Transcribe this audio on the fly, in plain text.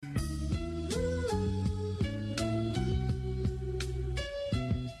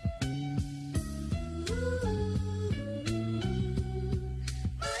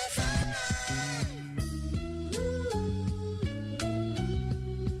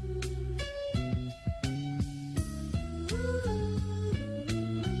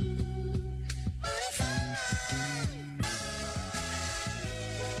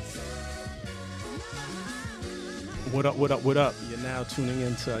What up, what up, what up? You're now tuning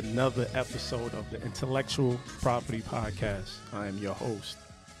into another episode of the Intellectual Property Podcast. I am your host,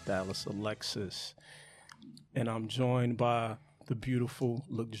 Dallas Alexis, and I'm joined by the beautiful,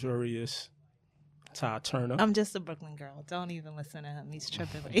 luxurious Ty Turner. I'm just a Brooklyn girl. Don't even listen to him. He's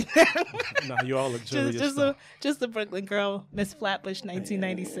tripping right now. Nah, you all luxurious. Just a Brooklyn girl, Miss Flatbush,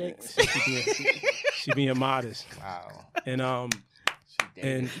 1996. She being modest. Wow.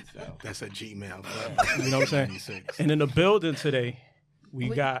 And that's a Gmail. You know what I'm saying? And in the building today, we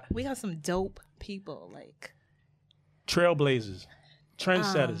got some dope people, like trailblazers,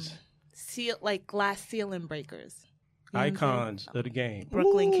 trendsetters, glass ceiling breakers, icons of the game.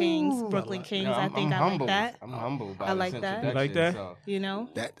 Brooklyn Kings. I think I like that. I'm humbled by I like that. You like that? So. You know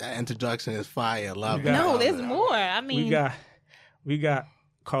that introduction is fire. Love it. No, there's more. I mean, we got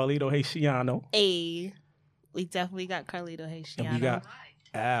Carlito Haitiano. We definitely got Carlito Haitiano. And we got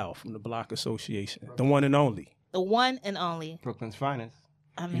Al from the Block Association, the one and only. The one and only. Brooklyn's finest.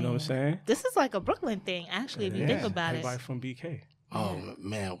 I mean, you know what I'm saying? This is like a Brooklyn thing, actually, if you think about Everybody from BK. Oh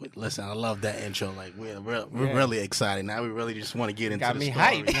man, listen, I love that intro. Like we're really excited now. We really just want to get into the story.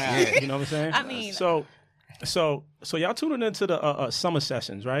 Hyped. Yeah, you know what I'm saying? I mean, so y'all tuning into the summer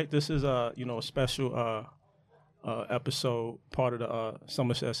sessions, right? This is a special episode, part of the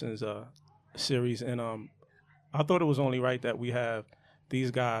summer sessions series, and I thought it was only right that we have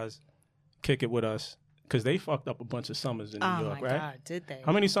these guys kick it with us because they fucked up a bunch of summers in New York, right? Oh, my God, did they?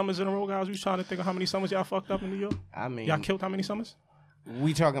 How many summers in a row, guys? We was trying to think of how many summers y'all fucked up in New York. I mean, y'all killed how many summers?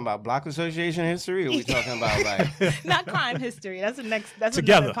 We talking about Block Association history, or we talking about like not crime history? That's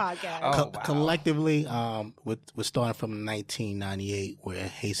Together. Another podcast. Oh, wow. Collectively, we're starting from 1998, where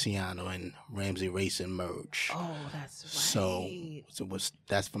Haitiano and Ramsey Racing merged. Oh, that's right. So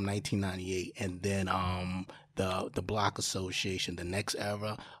that's from 1998, and then the Block Association, the next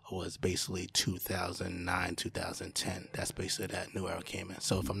era was basically 2009, 2010. That's basically that new era came in.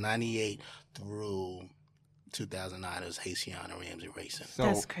 So from 98 through 2009, it was Haitiano Ramsey Racing.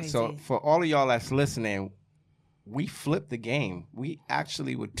 That's crazy. So for all of y'all that's listening, we flipped the game. We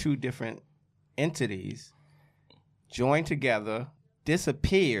actually were two different entities, joined together,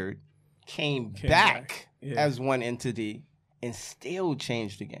 disappeared, came back as one entity, and still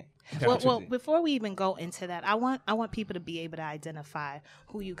changed the game. Well, before we even go into that, I want people to be able to identify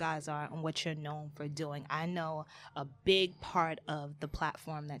who you guys are and what you're known for doing. I know a big part of the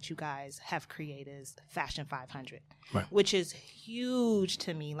platform that you guys have created is Fashion 500, right, which is huge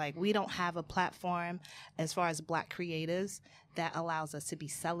to me. Like, we don't have a platform as far as Black creatives that allows us to be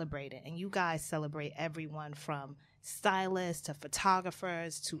celebrated. And you guys celebrate everyone from stylists to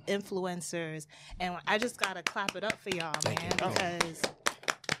photographers to influencers. And I just got to clap it up for y'all, man, because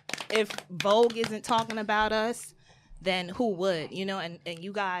if Vogue isn't talking about us, then who would? You know, and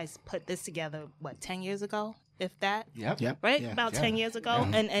you guys put this together, 10 years ago, if that? Yep. Right? About 10 years ago.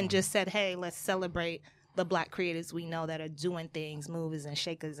 Yeah. And just said, hey, let's celebrate the Black creators we know that are doing things, movers and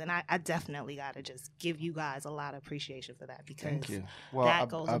shakers. And I definitely got to just give you guys a lot of appreciation for that, because that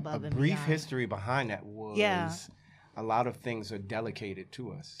goes above and beyond. A brief history behind that was a lot of things are delegated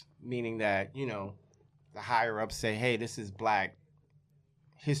to us, meaning that, the higher ups say, hey, this is Black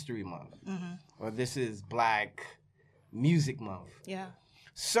History Month, or this is Black Music Month. Yeah.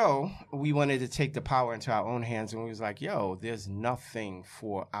 So we wanted to take the power into our own hands, and we was like, yo, there's nothing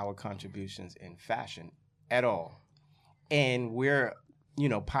for our contributions in fashion at all. And we're,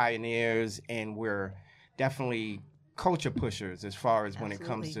 pioneers, and we're definitely culture pushers as far as when it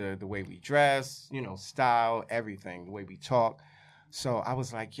comes to the way we dress, style, everything, the way we talk. So I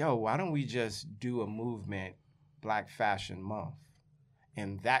was like, yo, why don't we just do a movement, Black Fashion Month?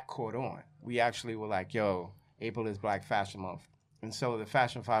 And that caught on. We actually were like, yo, April is Black Fashion Month. And so the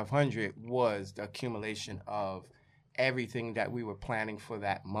Fashion 500 was the accumulation of everything that we were planning for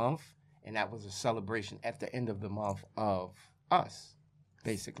that month. And that was a celebration at the end of the month of us,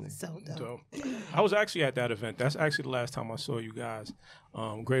 basically. So dope. I was actually at that event. That's actually the last time I saw you guys.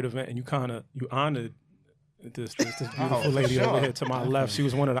 Great event. And you honored this beautiful lady over here to my left. She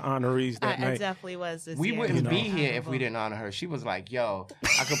was one of the honorees that night. I definitely was this year. We wouldn't be here if we didn't honor her. She was like, yo,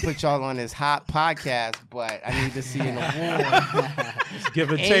 I could put y'all on this hot podcast, but I need to see an award. Just give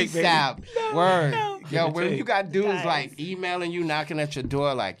and take, baby. Word. Yo, when you got dudes like emailing you, knocking at your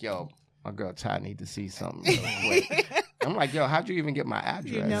door like, yo, my girl Ty need to see something real quick. I'm like, yo, how'd you even get my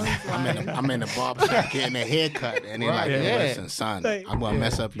address? You know he's lying. I'm in the barbershop getting a haircut, and they're like, Right, yeah. listen, son, I'm gonna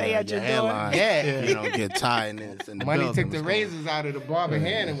mess up your, They at your your door? hairline. Yeah. You know, get tied in the Money building. took the What's razors out of the barber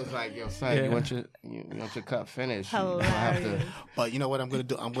hand and was like, yo, son, Yeah. you want your cut finished? You don't have to. Hilarious. But you know what I'm gonna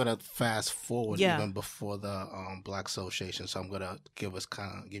do? I'm gonna fast forward Yeah. even before the Black Association. So I'm gonna give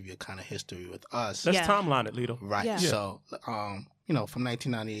you a kind of history with us. Let's Yeah. timeline it, Lito. Right. Yeah. So, you know, from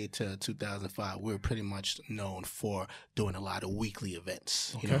 1998 to 2005, we were pretty much known for doing a lot of weekly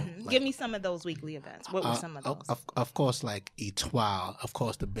events. You know, Mhm. Give me some of those weekly events. What were some of those? Of course, like Etoile, of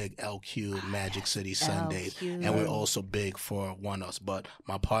course, the big LQ Magic City Sundays, LQ. and we're also big for One Us. But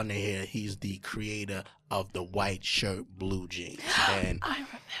my partner here, he's the creator of the white shirt, blue jeans, and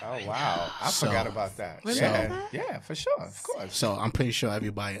Oh, wow. I So- forgot about that. Remember Yeah. that? Yeah, for sure. Of course. so I'm pretty sure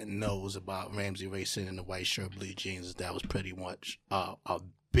everybody knows about Ramsey Racing and the white shirt, blue jeans. That was pretty much a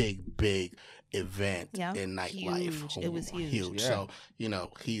big event Yeah. in nightlife. Huge. It was huge. Yeah. So, you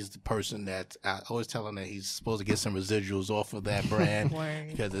know, he's the person that I always tell him that he's supposed to get some residuals off of that brand Word.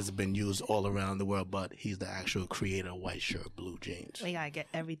 because it's been used all around the world, but he's the actual creator of white shirt, blue jeans. We gotta get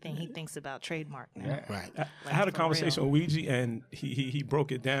everything he thinks about trademark now. Yeah. Right. I had a for conversation real. with Ouija, and he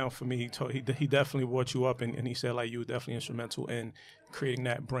broke it down for me. He definitely brought you up, and he said like you were definitely instrumental in creating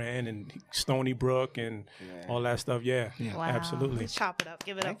that brand and Stony Brook and all that stuff. Yeah, Wow. absolutely. Let's chop it up.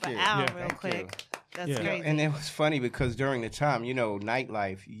 Give it Thank up for you. Al Yeah. real Thank quick. you. That's Yeah. crazy. And it was funny because during the time, you know,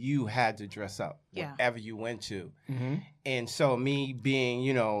 nightlife, you had to dress up Yeah. wherever you went to. Mm-hmm. And so me being,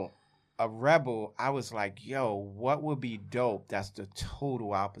 you know, a rebel, I was like, yo, what would be dope? That's the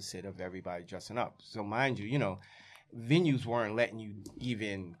total opposite of everybody dressing up. So mind you, you know, venues weren't letting you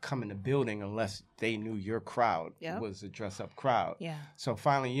even come in the building unless they knew your crowd Yep. was a dress up crowd. yeah. So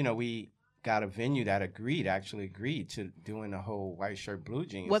finally, you know, we got a venue that actually agreed to doing the whole white shirt, blue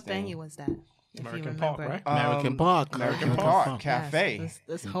jeans What thing. venue was that? If you American Park, remember. right? American Park. American American Park Park. Cafe. Yes,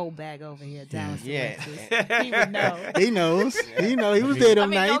 this whole bag over here, Dallas. Yeah. Alexis. He would know. He knows. He knows. He was there I them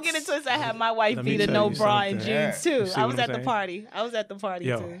mean, nights. don't get it twisted. I had my white Let me feet and tell no you bra and something. jeans Yeah. too. You see I what was I'm at the saying? party. I was at the party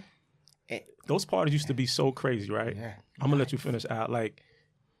Yo. too. Those parties used to be so crazy, right? Yeah. I'm gonna let you finish out. Like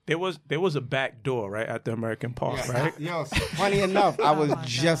there was a back door right at the American Park, Yeah, right? Yo, funny enough, I was my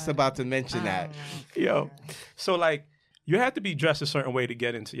just God. about to mention that. Yo, so like you had to be dressed a certain way to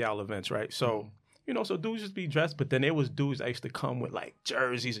get into y'all events, right? So you know, so dudes just be dressed, but then there was dudes that used to come with like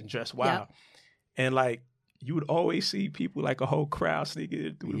jerseys and dress wild, and like you would always see people like a whole crowd sneaking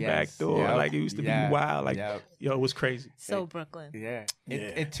in through the back Yes, door. yep, Like it used to yeah, be wild. Like yep. yo, it was crazy. So Brooklyn. Yeah. Yeah.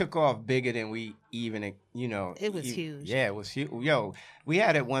 It took off bigger than we even, you know. It was huge. Yeah, it was huge. Yo, we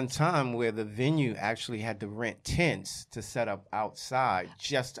had at one time where the venue actually had to rent tents to set up outside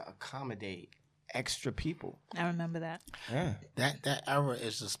just to accommodate extra people. I remember that. Yeah. That era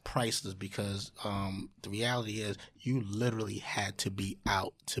is just priceless because the reality is you literally had to be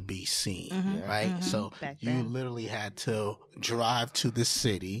out to be seen, right? So Back you then. literally had to drive to the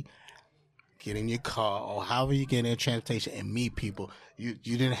city, get in your car or however you get in transportation and meet people. You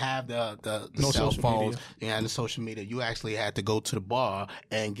didn't have the No cell social phones, media. you had the social media. You actually had to go to the bar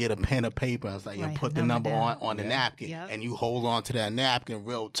and get a pen of paper and it's like, Right, you put the number number down. on the napkin Yep. and you hold on to that napkin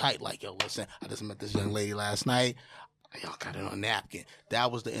real tight like, yo, listen, I just met this young lady last night. Y'all got it on a napkin.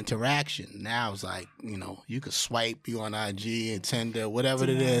 That was the interaction. Now it's like, you know, you could swipe you on IG and Tinder, whatever it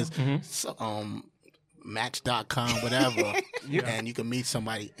is, so, Match.com, whatever, and you can meet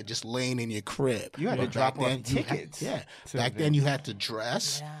somebody just laying in your crib. You had to But drop back off then, you had- tickets yeah. to Back the then you had to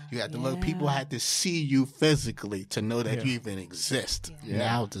dress. Yeah. You had to look. People Yeah. had to see you physically to know that Yeah. you even exist. Yeah.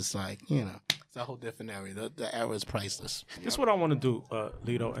 Now it's just like, you know, it's a whole different area. The era is priceless. This is what I want to do,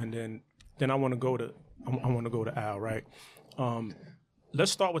 Lito, and then I want to go to Al, right?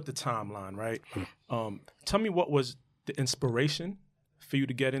 Let's start with the timeline, right? Tell me what was the inspiration for you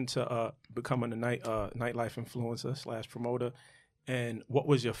to get into becoming a nightlife influencer / promoter, and what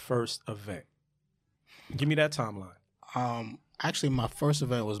was your first event? Give me that timeline. Actually, my first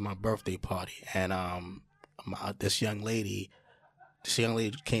event was my birthday party, and this young lady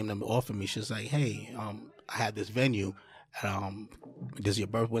came to offer me. She's like, "Hey, I had this venue. When's your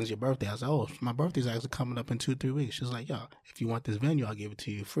birthday?" I was like, "Oh, my birthday's actually coming up in 2-3 weeks." She's like, "Yo, if you want this venue, I'll give it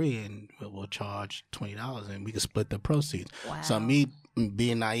to you free, and we'll charge $20, and we can split the proceeds." Wow. So me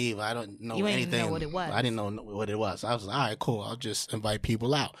being naive, I don't know You ain't even anything. know what it was. I didn't know what it was. I was like, "All right, cool. I'll just invite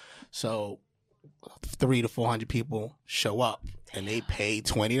people out." So 300 to 400 people show up, and they pay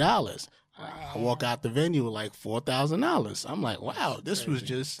 $20. I walk out the venue with like $4,000. I'm like, wow, this was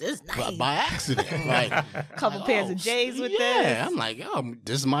just This nice. by accident. Like, Couple pairs of J's with this. yeah, I'm like, yo,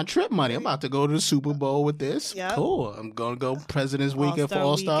 this is my trip money. I'm about to go to the Super Bowl with this. Yep. Cool. I'm gonna go President's Weekend for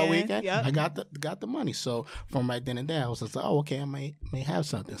All-Star All-Star Weekend. Weekend. Yep. I got the money. So from right then and there, I was just like, oh, okay, I may have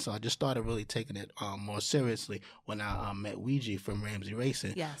something. So I just started really taking it more seriously when I met Ouija from Ramsey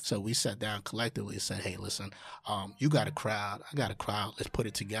Racing. Yes. So we sat down collectively and said, hey, listen, you got a crowd, I got a crowd. Let's put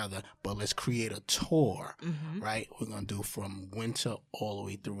it together, but let's create a tour, right? We're gonna do from winter all the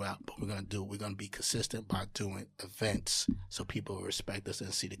way throughout, but we're gonna be consistent by doing events so people respect us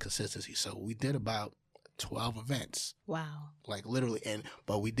and see the consistency. So we did about 12 events, Wow. like literally,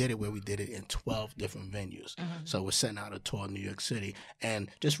 but we did it where we did it in 12 different venues. So we're setting out a tour in New York City, and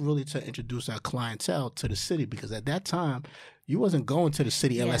just really to introduce our clientele to the city, because at that time you wasn't going to the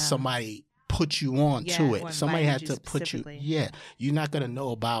city unless Yeah. somebody put you on Yeah, to or it. Somebody had invited to you put you. specifically. Yeah, you're not gonna know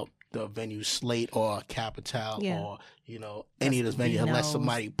about the venue Slate or Capital Yeah. or any of those venues unless knows.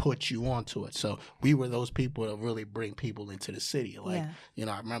 somebody put you onto it. So we were those people that really bring people into the city. Like Yeah.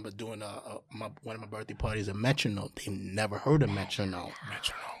 I remember doing one of my birthday parties at Metronome. They never heard of Metronome.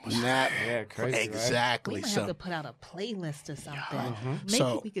 Not crazy, right? exactly. We might So have to put out a playlist or something. Maybe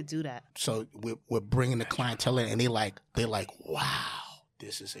So- we could do that. so we're bringing the clientele in, and they're like, wow,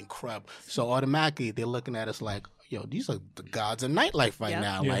 this is incredible. So automatically they're looking at us like, yo, these are the gods of nightlife right Yep.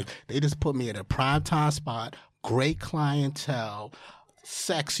 now. Yeah. Like they just put me at a prime time spot, great clientele,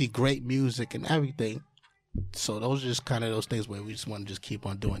 sexy, great music and everything. So those are just kind of those things where we just want to just keep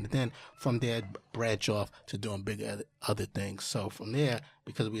on doing it. Then from there, branch off to doing bigger other things. So from there,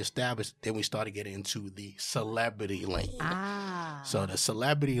 because we established, then we started getting into the celebrity lane. Ah. So the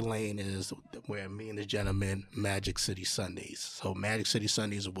celebrity lane is where me and the gentleman Magic City Sundays. So Magic City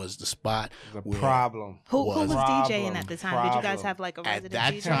Sundays was the spot The where problem. Who was was DJing problem, at the time? Did you guys problem. have like a at resident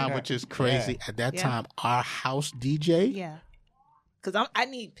that DJ? time, which is crazy. At that Yeah. time, our house DJ, Yeah. Because I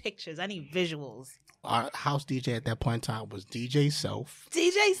need pictures. I need visuals. our house DJ at that point in time was DJ Self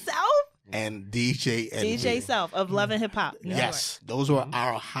DJ Self? and DJ Envy. DJ Self of Love and Hip Hop. New Yes, those were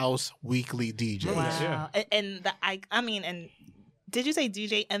our house weekly DJs. York. Wow. Yeah. And and did you say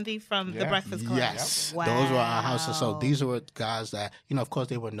DJ Envy from The Yeah. Breakfast Club? Yes, Wow. those were our houses. So these were guys that, of course,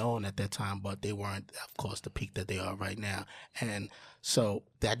 they were known at that time, but they weren't, of course, the peak that they are right now. And so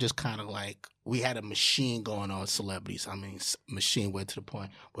that just kind of like, we had a machine going on with celebrities. I mean, machine went to the point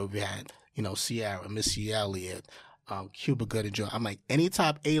where we had, Ciara, Missy Elliott, Cuba Gooding Joe. I'm like, any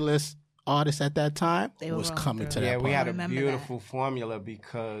top A-list artist at that time They were was rolling coming to through. that Yeah, party. we had a remember beautiful formula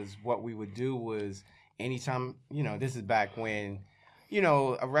because what we would do was anytime, this is back when,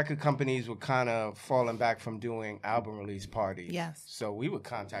 record companies were kind of falling back from doing album release parties. Yes. So we would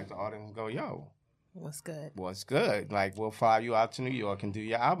contact the artist and go, yo, What's good? what's good? Like, we'll fly you out to New York and do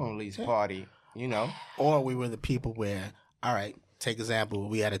your album release party, Or we were the people where, all right, take example,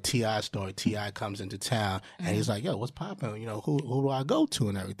 we had a T.I. story. T.I. comes into town, and he's like, yo, what's poppin'? Who do I go to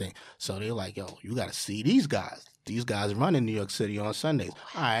and everything? So they're like, yo, you got to see these guys. These guys run in New York City on Sundays.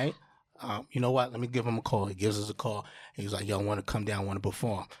 All right. You know what? Let me give him a call. He gives us a call. And he's like, yo, I want to come down, want to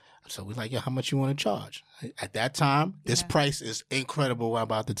perform. So we're like, yo, how much you want to charge? At that time, this price is incredible, what I'm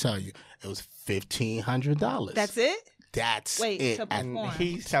about to tell you. It was $1,500. That's it? That's Wait, it. to And perform.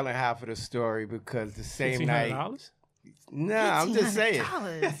 he's telling half of the story because the same night. $1,500? No, I'm just saying.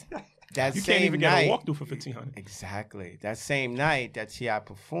 $1,500. That You same can't even get night, a walkthrough for $1,500. Exactly. That same night that T.I.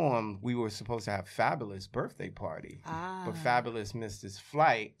 performed, we were supposed to have Fabulous birthday party. Ah. But Fabulous missed his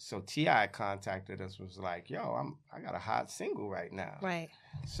flight, so T.I. contacted us, was like, yo, I got a hot single right now. Right.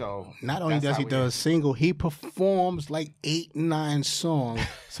 So Not only that's does how he we- do a single, he performs like 8, 9 songs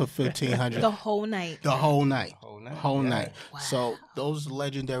for $1,500 The whole night. the whole night. Whole night, yeah. So those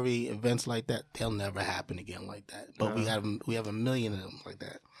legendary events like that, they'll never happen again like that. But we have a million of them like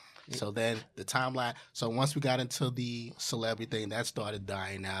that. So then the timeline. So once we got into the celebrity thing, that started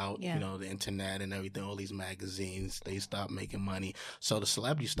dying out. Yeah. The internet and everything, all these magazines, they stopped making money. So the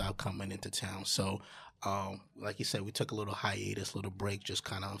celebrities stopped coming into town. So like you said, we took a little hiatus, little break, just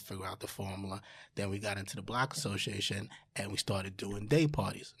kind of figure out the formula. Then we got into the Block Association and we started doing day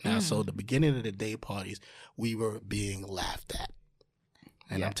parties. Now, so the beginning of the day parties, we were being laughed at.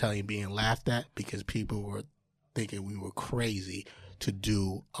 And Yeah. I'm telling you, being laughed at because people were thinking we were crazy to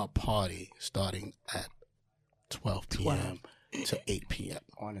do a party starting at 12 p.m. to 8 p.m.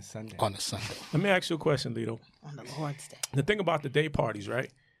 on a Sunday. on a Sunday. Let me ask you a question, Lito. On the Lord's Day. The thing about the day parties,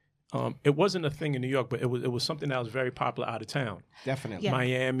 right? It wasn't a thing in New York, but it was something that was very popular out of town. Definitely. Yeah.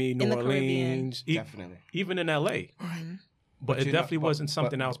 Miami, New the Caribbean. Orleans, Definitely. even in L.A. But it you know- definitely wasn't but-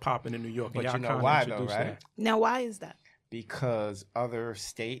 something that was popping in New York. But and y'all you know kinda why, though, introduced right? that. Now, why is that? Because other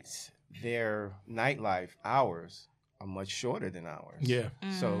states their nightlife hours are much shorter than ours. Yeah.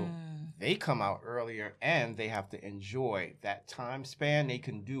 So they come out earlier and they have to enjoy that time span. They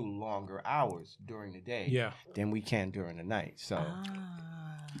can do longer hours during the day Yeah. than we can during the night. So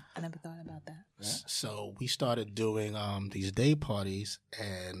I never thought about that. So we started doing these day parties,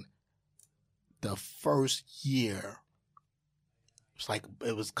 and the first year,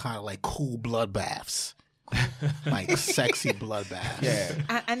 it was kind of like cool bloodbaths, like sexy bloodbaths.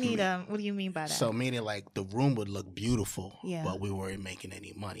 yeah. I need what do you mean by that? So meaning like the room would look beautiful, Yeah. but we weren't making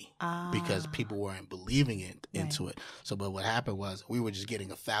any money because people weren't believing into it. So, but what happened was we were just getting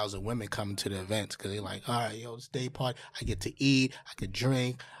 1,000 women coming to the events because they're like, all right, yo, this day party, I get to eat, I could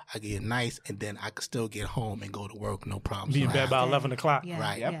drink, I could get nice, and then I could still get home and go to work, no problem. Be in bed by Okay. 11 o'clock. yeah,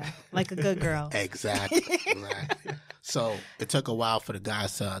 right. yeah. Like a good girl. Exactly. Right. So it took a while for the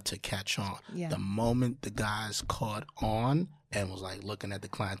guys to catch on. Yeah. The moment the guys caught on and was like looking at the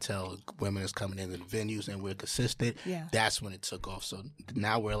clientele, women is coming into the venues and we're consistent, Yeah. that's when it took off. So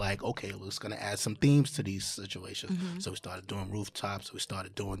now we're like, okay, we're just going to add some themes to these situations. So we started doing rooftops. We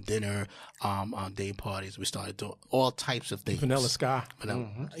started doing dinner, day parties. We started doing all types of things. Vanilla Sky.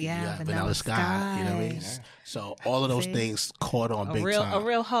 Yeah, Vanilla Sky. You know what I mean? Sky. So all of those See? things caught on big time. A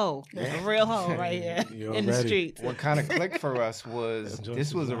real hoe. A real hoe right here You in the already- streets. What kind of clicked for us was That joint this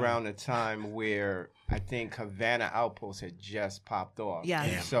is was wild. around the time where I think Havana Outpost had just popped off. Yeah.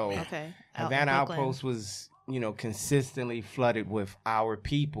 Yeah. So Okay. Out in Havana Brooklyn. Outpost was, consistently flooded with our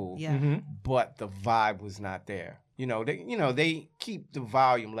people. Yeah. But the vibe was not there. They keep the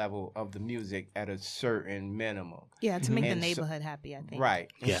volume level of the music at a certain minimum. Yeah, to make the And so- neighborhood happy, I think. Right.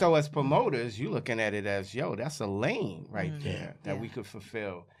 And Yeah. so as promoters, you looking at it as, that's a lane right Mm. there that Yeah. we could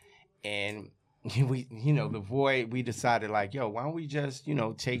fulfill. And the void, we decided like, why don't we just,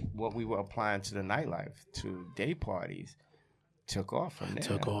 take what we were applying to the nightlife to day parties, took off from there.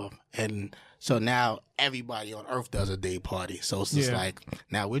 Took off. And so now everybody on earth does a day party. So it's just Yeah. like,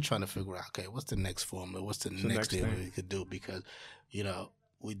 now we're trying to figure out, okay, what's the next formula? What's the the next next thing thing? we could do? Because,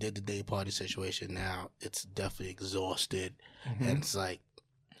 we did the day party situation. Now it's definitely exhausted. And it's like,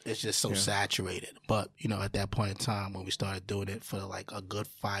 it's just so Yeah. saturated. But, at that point in time, when we started doing it for like a good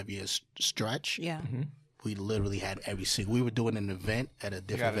 5 years stretch, Yeah. we literally had we were doing an event at a You got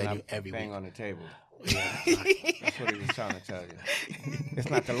different venue enough every bang week. on the table. Yeah. That's what he was trying to tell you.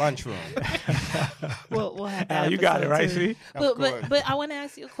 It's not the lunchroom. We'll have that Al, you got it, episode right? too. See? Of course. But I want to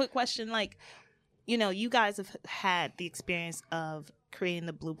ask you a quick question. Like, you guys have had the experience of creating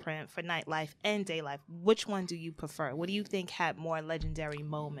the blueprint for nightlife and day life. Which one do you prefer? What do you think had more legendary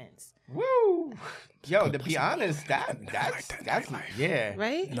moments? Woo! Yo, to be honest, that's nightlife. yeah.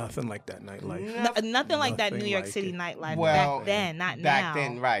 Right? Nothing like that nightlife. Nothing like that Nothing New York like City it. nightlife Well, back then, not now. Back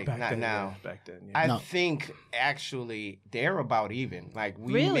then, right? Back not then, now. yeah, back then, yeah. I No. think actually they're about even. Like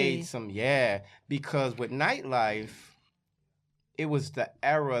we Really? made some, because with nightlife, it was the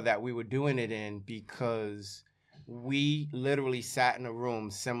era that we were doing it in because we literally sat in a room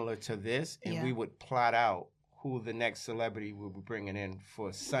similar to this and Yeah. we would plot out who the next celebrity we were bringing in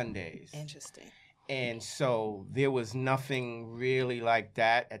for Sundays. Interesting. And so there was nothing really like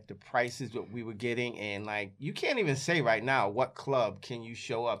that at the prices that we were getting. And like, you can't even say right now what club can you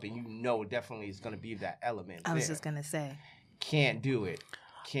show up and definitely it's going to be that element. I was there. just gonna say. Can't do it.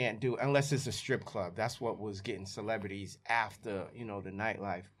 Can't do it unless it's a strip club. That's what was getting celebrities after, the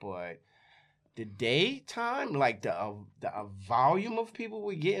nightlife. But the daytime, like the volume of people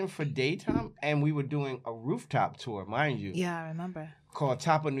we're getting for daytime, and we were doing a rooftop tour, mind you. Yeah, I remember. Called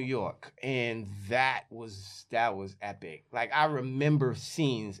Top of New York, and that was epic. Like I remember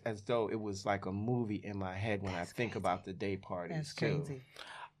scenes as though it was like a movie in my head when I think about the day parties That's too. crazy.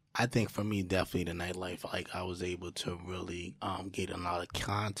 I think for me, definitely the nightlife. Like I was able to really get a lot of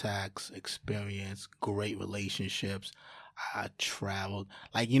contacts, experience, great relationships. I traveled.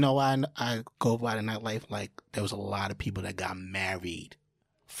 Like why I go by the nightlife? Like there was a lot of people that got married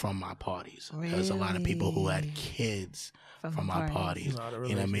from my parties. There's a lot of people who had Really? kids from my parties. parties. A lot of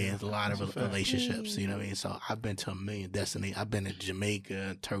You know what I mean? relationships. It's a lot of That's a fact. relationships. You know what I mean? So I've been to a million destinations. I've been to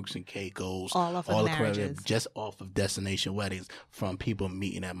Jamaica, Turks and Caicos, All off of the Caribbean, marriages. just off of destination weddings from people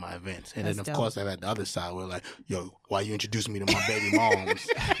meeting at my events. And That's then of dope. course I've had the other side where like, yo, why you introducing me to my baby moms?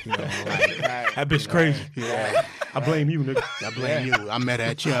 You know, like, That bitch crazy. yeah, I blame you, nigga. I blame you. I met her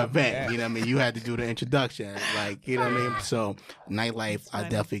at your event. You know what I mean? You had to do the introduction. Like, you know what I mean? So nightlife, I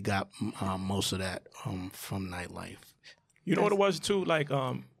definitely got most of that from nightlife. You know what it was too? Like,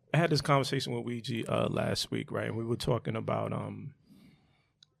 I had this conversation with Ouija last week, right? And we were talking about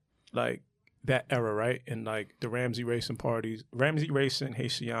like that era, right? And like the Ramsey Racing parties, Ramsey Racing,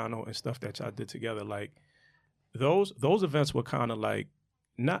 Haitiano, and stuff that y'all did together. Like those events were kind of like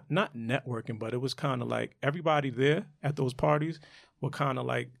not networking, but it was kind of like everybody there at those parties were kind of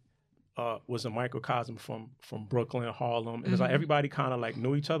like was a microcosm from Brooklyn, Harlem. It was like everybody kind of like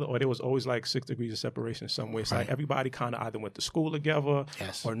knew each other, or there was always like 6 degrees of separation somewhere. It's like everybody kind of either went to school together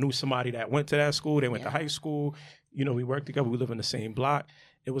or knew somebody that went to that school. They went to high school. You know, we worked together. We live in the same block.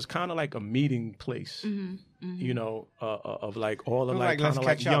 It was kind of like a meeting place, you know, of like all the like kind of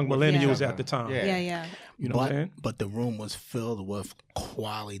like young millennials at the time. Yeah. You know what I'm saying? But the room was filled with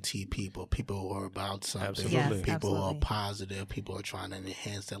quality people who are about something, Absolutely. people who are positive, people who are trying to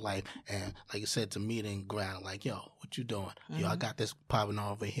enhance their life. And like I said, to meeting ground, like, yo, what you doing? Yo, I got this popping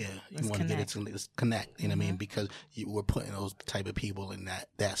over here. You want to get it to let's connect, you know what I mean? Because we're putting those type of people in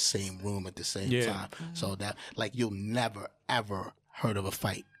that same room at the same time. So that, like, you'll never, ever heard of a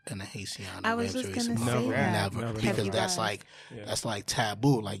fight in a Haitian I was just gonna say that. Never, because that's like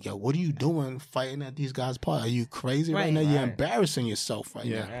taboo. Like, yo, what are you doing fighting at these guys' party? Are you crazy right now? You're embarrassing yourself right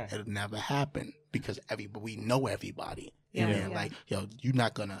now. It'll never happen because we know everybody. Like, yo, you're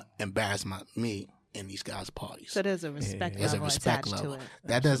not gonna embarrass me in these guys' parties. So there's a respect level attached to it.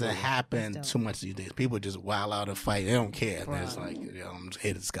 That doesn't happen too much these days. People just wild out and fight. They don't care. It's like, I'm just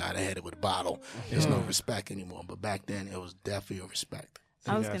hit this guy in the head with a bottle. There's no respect anymore. But back then, it was definitely a respect.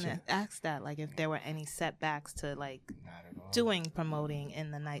 I was going to ask that, like, if there were any setbacks to, like, promoting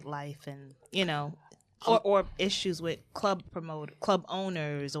in the nightlife and, you know, or issues with club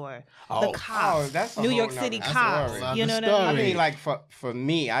owners or the cops, that's New York City cops. You know what I mean? I mean, like for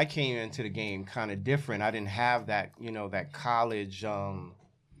me, I came into the game kind of different. I didn't have that, you know, that college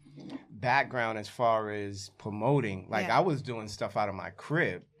background as far as promoting. Like I was doing stuff out of my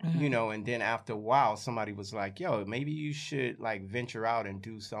crib, you know, and then after a while, somebody was like, "Yo, maybe you should like venture out and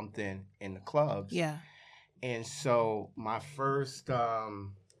do something in the clubs." Yeah. And so my first,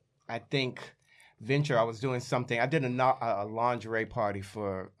 I think, venture, I was doing something. I did a lingerie party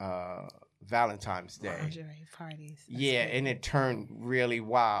for Valentine's Day. Lingerie parties. Yeah, and it turned really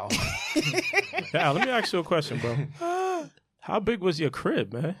wild. Now, let me ask you a question, bro. How big was your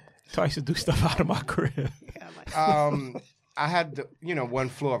crib, man? So I used to do stuff out of my crib. I had the, you know, one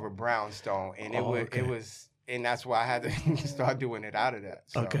floor of a brownstone, and it was, and that's why I had to start doing it out of that.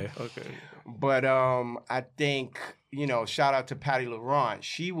 So. Okay. But I think, you know, shout out to Patty Laurent.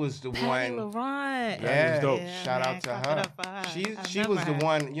 She was the one. Patty Laurent. Yeah, dope. Shout out to her. She was the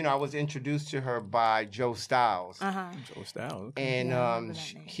one. You know, I was introduced to her by Joe Styles. Joe Styles. And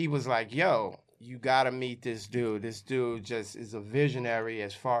he was like, "Yo, you gotta meet this dude. This dude just is a visionary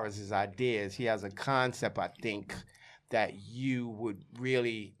as far as his ideas. He has a concept, I think, that you would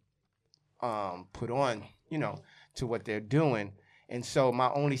really put on, you know, to what they're doing." And so my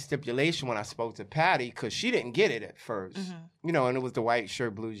only stipulation when I spoke to Patty, because she didn't get it at first, you know, and it was the white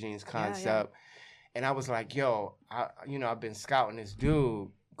shirt, blue jeans concept. And I was like, "Yo, I've been scouting this dude,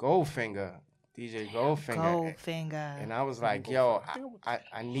 Goldfinger, DJ Goldfinger. And I was like, "Yo,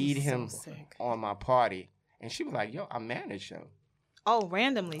 I need him on my party." And she was like, "Yo, I managed him." Oh,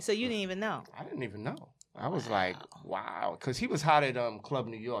 randomly. So you didn't even know? I didn't even know. I was like, wow. Because he was hot at Club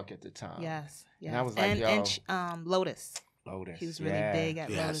New York at the time. Yes. And I was like, yo. And Lotus. Lotus. He was really big at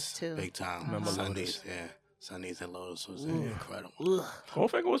Lotus, too. Big time. Remember Sundays? Yeah. Sundays at Lotus was incredible.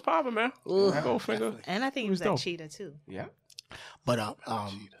 Goldfinger was popping, man. Goldfinger. And I think he was at Cheetah, too. Yeah. But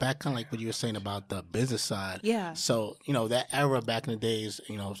back kind of like what you were saying about the business side. Yeah. So, you know, that era back in the days,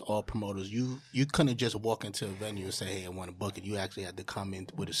 you know, it was all promoters. You couldn't just walk into a venue and say, "Hey, I want to book it." You actually had to come in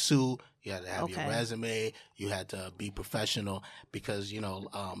with a suit. You had to have your resume. You had to be professional because, you know,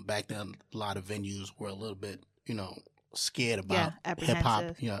 back then a lot of venues were a little bit, you know, scared about hip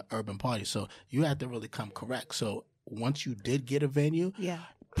hop, you know, urban parties. So you had to really come correct. So once you did get a venue,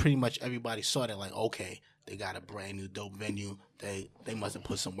 pretty much everybody saw that like, okay, they got a brand new dope venue. They must have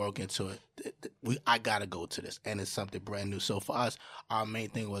put some work into it. I gotta go to this, and it's something brand new. So for us, our main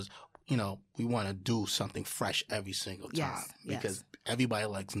thing was, you know, we want to do something fresh every single time because everybody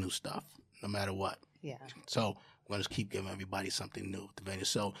likes new stuff, no matter what. Yeah. So we're gonna just keep giving everybody something new at the venue.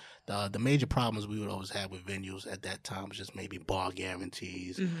 So the major problems we would always have with venues at that time was just maybe bar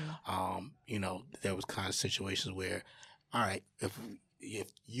guarantees. You know, there was kind of situations where, all right, if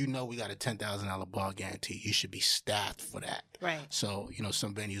you know we got a $10,000 bar guarantee, you should be staffed for that. Right. So, you know,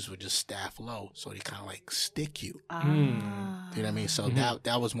 some venues would just staff low, so they kind of like stick you. You know what I mean? So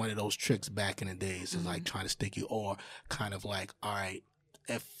that was one of those tricks back in the days, is like trying to stick you, or kind of like, all right,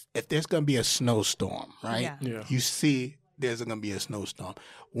 if there's gonna be a snowstorm, right? Yeah. You see there's going to be a snowstorm.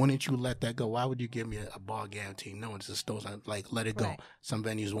 Wouldn't you let that go? Why would you give me a bar guarantee? No, it's a snowstorm. Like, let it go. Right. Some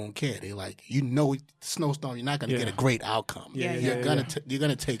venues won't care. They like, snowstorm, you're not going to get a great outcome. Yeah, You're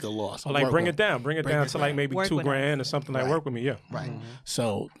gonna take a loss. Or like Work bring with it down. Bring it down to like maybe Work with $2,000 or something like Right. work with me. Yeah. Right.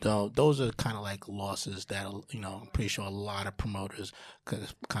 So those are kind of like losses that, I'm pretty sure a lot of promoters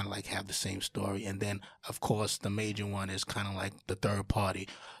kind of like have the same story. And then, of course, the major one is kind of like the third party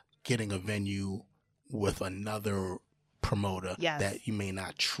getting a venue with another promoter Yes. that you may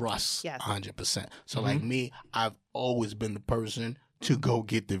not trust Yes. 100%. So like me, I've always been the person to go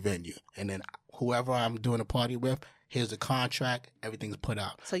get the venue. And then whoever I'm doing a party with, here's the contract, everything's put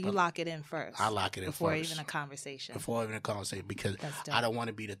out. So you lock it in first. I lock it in before first. even a conversation. Before even a conversation, because That's dope. I don't want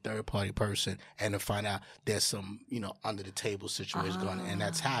to be the third party person and to find out there's some, under the table situation going on. And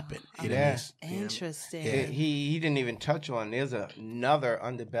that's happened. Yeah. Interesting. He didn't even touch on. There's another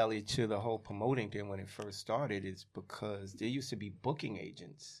underbelly to the whole promoting thing when it first started. Is because there used to be booking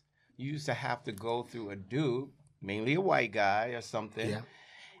agents. You used to have to go through a dude, mainly a white guy or something, Yeah.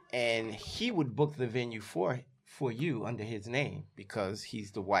 and he would book the venue for you under his name because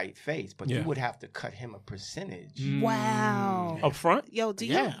he's the white face. But Yeah. you would have to cut him a percentage. Wow. Up front? Yo, do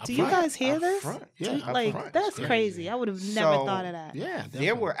you Yeah, do you up guys hear Up this? front. Yeah, Do you- up like front. that's Yeah. crazy. I would have never So- thought of that. Yeah.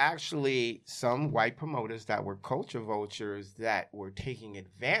 There were actually some white promoters that were culture vultures that were taking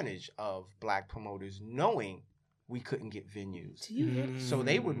advantage of black promoters knowing we couldn't get venues. Do you hear? So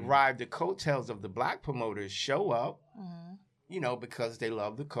they would ride the coattails of the black promoters, show up, Mhm. because they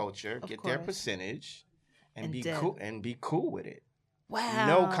love the culture, Of get their course. percentage, and, And be dip. cool with it. Wow.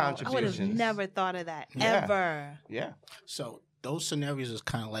 No I would have contributions. never thought of that Yeah. ever. Yeah. So those scenarios is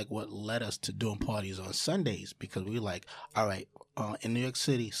kind of like what led us to doing parties on Sundays, because we like, all right, in New York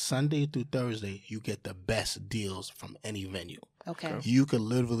City, Sunday through Thursday, you get the best deals from any venue. Okay. You could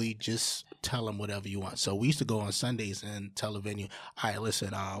literally just tell them whatever you want. So we used to go on Sundays and tell the venue, all right,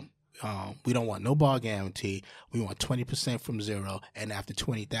 listen, we don't want no bar guarantee. We want 20% from zero. And after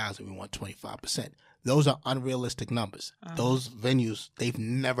 20,000, we want 25%. Those are unrealistic numbers. Those venues, they've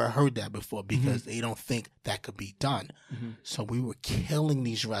never heard that before because they don't think that could be done. So we were killing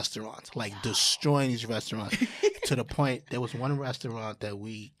these restaurants, like destroying these restaurants to the point there was one restaurant that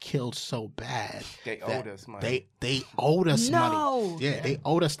we killed so bad. They that owed us money. They owed us No. money. Yeah, they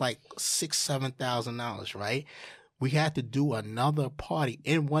owed us like $6,000-7,000, right? We had to do another party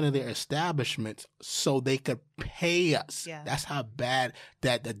in one of their establishments so they could pay us. Yeah. That's how bad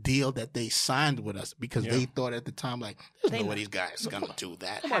that the deal that they signed with us, because they thought at the time, like, there's no way these guys gonna do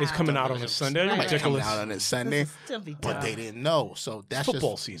that. Nobody's coming out on a Sunday. Right. Nobody's coming Ridiculous. out on a Sunday, Still be but dumb. they didn't know. So that's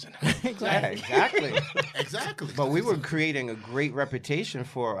Football just season. Yeah, exactly. exactly. But we were creating a great reputation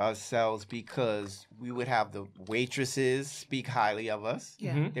for ourselves because we would have the waitresses speak highly of us.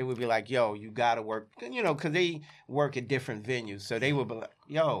 Yeah. They would be like, yo, you got to work, because they work at different venues. So they would be like,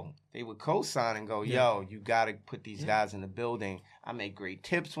 yo, they would co-sign and go, yo, you got to put these guys in the building. I make great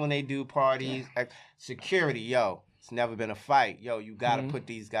tips when they do parties. Security, yo, it's never been a fight. Yo, you got to put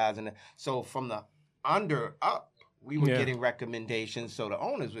these guys in the... So from the under up, we were getting recommendations. So the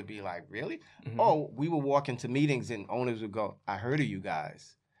owners would be like, really? Oh, we would walk into meetings and owners would go, I heard of you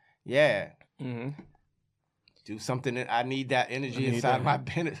guys. Yeah. Do something. I need that energy inside my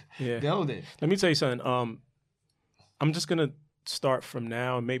building. Let me tell you something. I'm just gonna start from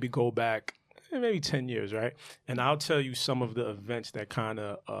now and maybe go back maybe 10 years, right? And I'll tell you some of the events that kind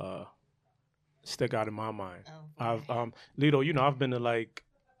of stick out in my mind. Oh. I've Lito, I've been to like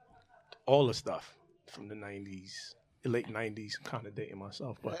all the stuff from the 90s, late 90s. I'm kind of dating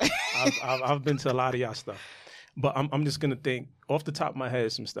myself, but I've been to a lot of y'all stuff. But I'm just gonna think off the top of my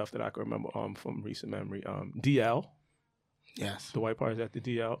head some stuff that I can remember from recent memory. DL, Yes. the white parties at the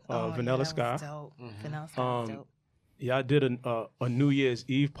DL, Oh, Vanilla yeah, Sky. that was dope. Vanilla Sky was dope. Yeah, I did a New Year's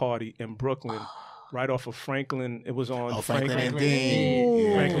Eve party in Brooklyn, right off of Franklin. It was on Franklin and Ooh. Dean.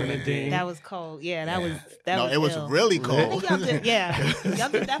 Yeah. Franklin and Dean. That was cold. Yeah, that was No, it was ill. really I cold. think y'all did, y'all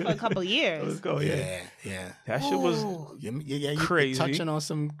did that for a couple years. Let's go, Yeah, yeah. That shit was Ooh. You're Crazy. touching on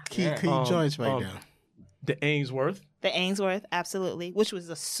some key Yeah. joints right now. the Ainsworth. The Ainsworth, absolutely, which was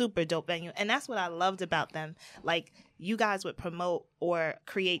a super dope venue. And that's what I loved about them. Like, you guys would promote or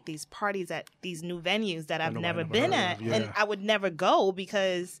create these parties at these new venues that I've nobody never never been heard at. of, yeah. And I would never go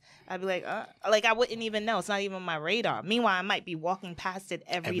because I'd be like I wouldn't even know. It's not even on my radar. Meanwhile, I might be walking past it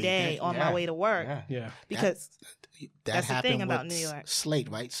every day on my way to work. Yeah. Yeah. Because That That's the happened thing about with New York. Slate,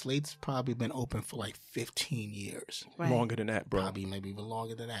 right? Slate's probably been open for like 15 years. right. Longer than that, bro. Probably maybe even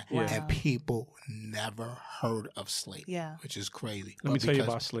longer than that. Yeah. And people never heard of Slate. Yeah. Which is crazy. Let me But tell you because-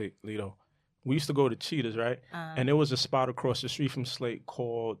 about Slate, Lito. We used to go to Cheetahs, right? And there was a spot across the street from Slate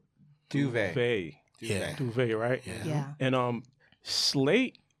called Duvet. Yeah. Duvet, right? Yeah. Yeah. And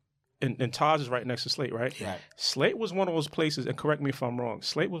Slate, and Taj is right next to Slate, right? Right. Slate was one of those places, and correct me if I'm wrong,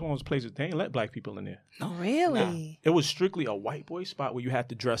 Slate was one of those places, they ain't let black people in there. Really? It was strictly a white boy spot where you had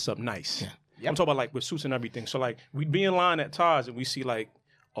to dress up nice. Yeah. Yep. I'm talking about like with suits and everything. So like we'd be in line at Taj and we see like,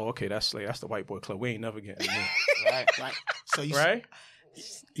 oh, okay, that's Slate. That's the white boy club. We ain't never getting in there. Right. So you Right?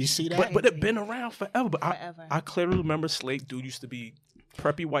 you see that? But it been around forever. But Forever. I clearly remember Slate dude used to be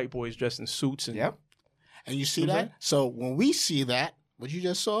preppy white boys dressed in suits and Yep. And you see Mhm. that? So when we see that, what you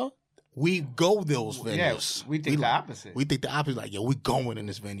just saw, we go those venues. Yeah, we think the opposite. We think the opposite. Like, yo, we going in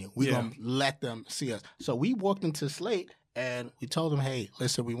this venue. We Yeah. gonna let them see us. So we walked into Slate and we told them, hey,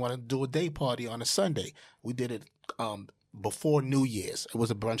 listen, we want to do a day party on a Sunday. We did it before New Year's. It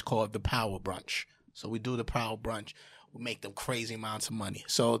was a brunch called the Power Brunch. So we do the Power Brunch. We make them crazy amounts of money.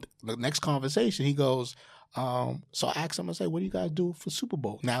 So the next conversation, he goes, so I asked him, I say, what do you guys do for Super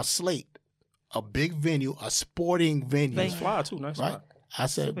Bowl? Now Slate, a big venue, a sporting venue. nice fly too. Nice Right. fly. I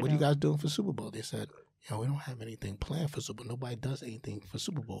said, Super what are you dope. guys doing for Super Bowl? They said, we don't have anything planned for Super Bowl. Nobody does anything for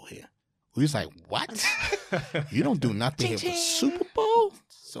Super Bowl here. We was like, what? You don't do nothing here for Ching-ching. Super Bowl?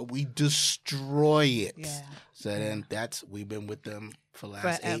 So we destroy it. Yeah. So then we've been with them for the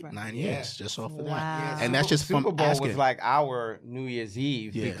last Forever. 8-9 Yeah. years, just off of Wow. that. And that's just Super from Bowl asking. was like our New Year's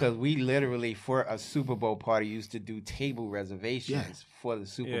Eve Yeah. because we literally for a Super Bowl party used to do table reservations for the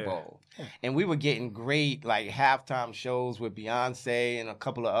Super Yeah. Bowl, Yeah. and we were getting great like halftime shows with Beyonce and a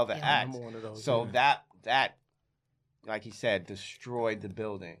couple of other Yeah. I acts. remember one of those, So yeah. that, like he said, destroyed the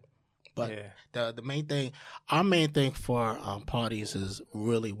building. But Yeah. the main thing, our main thing for parties is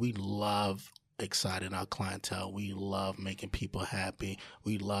really we love exciting our clientele. We love making people happy.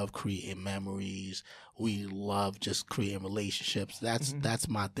 We love creating memories. We love just creating relationships. That's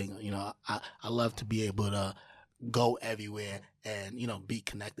my thing. You know, I love to be able to go everywhere and, be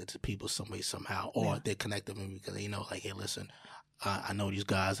connected to people some way, somehow, or they're connected with me because like, hey, listen, I know these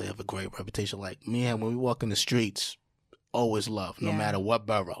guys, they have a great reputation. Like me, and when we walk in the streets, always love, no Yeah. matter what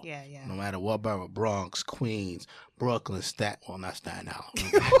borough. Yeah, yeah. No matter what borough, Bronx, Queens, Brooklyn, not Staten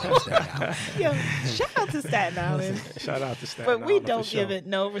Island. Not Staten Island. Yo, shout out to Staten Island. Shout out to Staten But we Island, don't for sure. give it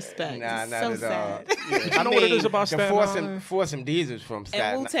no respect. Nah, It's not so at sad. all. Yeah. You know what it is about the Staten Foursome, Island? Foursome D's is from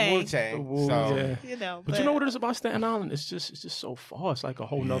Staten Wu-Tang. Wu-Tang. Woo, So yeah. You know, But you know what it is about Staten Island? It's just so far. It's like a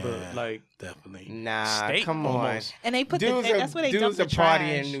whole nother Yeah. like Definitely. nah, state come almost. And they put Dudes that's where they dump dudes the are partying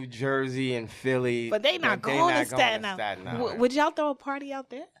trash. in New Jersey and Philly, But they not going to Staten Island. Would y'all throw a party out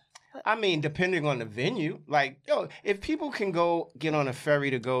there? I mean, depending on the venue, like if people can go get on a ferry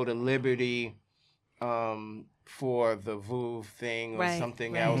to go to Liberty, for the VOOV thing or Right,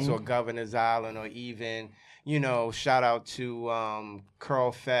 something right. else, or Governor's Island, or even shout out to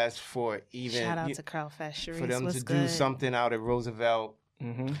Curl Fest for even Shout out to Curl Fest. for Sharice, them what's to good? do something out at Roosevelt.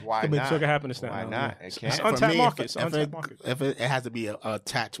 Mm-hmm. Why But not? so it can happen in Staten Why Island, not? yeah. It It's can. untapped For me, market. if, It's if, untapped it, market. if it has to be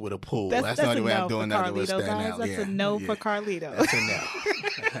attached with a pool, That's that's the only a way no I'm doing for that with Carlito, Staten guys. Island. That's a no for Carlito. That's a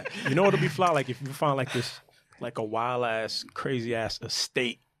no. You know what'll be fly? Like if you find like this, like a wild ass, crazy ass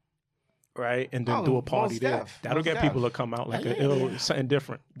estate, right? And then Oh, do a party most there. def, That'll most get def. people to come out like Yeah, something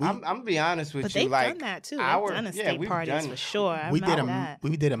different. I'm gonna be honest with But you, they've like done that too. our- They've done yeah, estate we've parties done- for sure. I we did remember a that.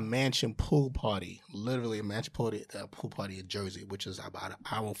 we did a mansion pool party, literally a mansion pool party in Jersey, which is about an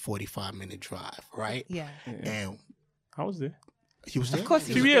hour 45-minute drive, right? Yeah. And I was there. he was there. Of course A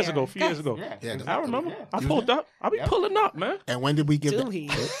he few was years there. ago. A few years ago. Yeah, Yeah, exactly. I remember. Yeah. I You pulled was up. I be Yep. pulling up, man. And when did we give Do that? he?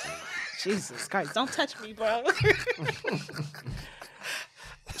 Jesus Christ. Don't touch me, bro.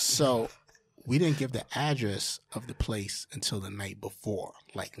 So we didn't give the address of the place until the night before,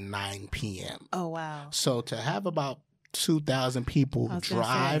 like 9 p.m. Oh, wow. So to have about 2,000 people I was gonna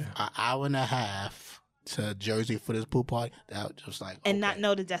drive say. an hour and a half to Jersey for this pool party, that was just like And okay. not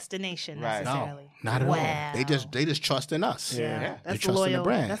know the destination Right. necessarily. No, not at Wow. all. They just trust in us. Yeah. Yeah. That's trust in the loyal.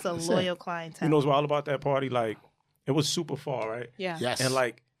 brand. That's a That's it. loyal clientele. You know what's wild about that party? Like, it was super far, right? Yeah. Yes. And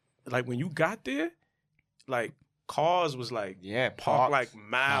like when you got there, like cars was like Yeah, park parked. like miles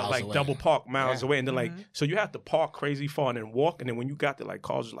Miles like away. double park miles Yeah. away, and then like Mhm. so you have to park crazy far and then walk, and then when you got there, like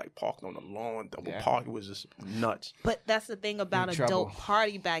cars was like parked on the lawn, double Yeah. park. It was just nuts. But that's the thing about Big a trouble. dope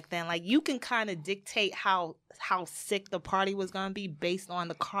party back then. Like you can kind of dictate how sick the party was gonna be based on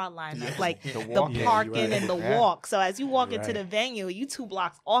the car lineup, Yeah. like The the walk. Yeah, parking you're right. and the Yeah. walk. So as you walk into Right. the venue, you 2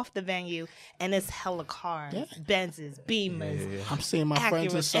 blocks off the venue, and it's hella cars, Yeah. Benzes, Beamers. Yeah. I'm seeing my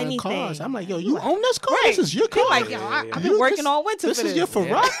friends Accurate, in selling anything. cars. I'm like, yo, you own this car? Right. This is your car. You're like, yo, Yeah. I've been working all winter This for is this. your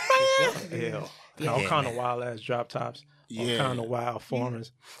Ferrari, man. Yeah. All kind of wild ass drop tops. All Yeah. kind of wild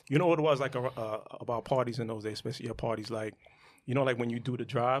foreigns. You know what it was like about parties in those days, especially your parties like, you know, like when you do the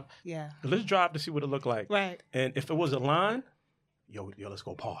drive. Yeah. Let's drive to see what it look like. Right. And if it was a line, yo, let's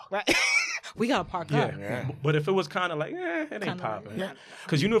go park. Right. We gotta park Yeah. up. Yeah. But if it was kind of like, it ain't Kinda popping. like-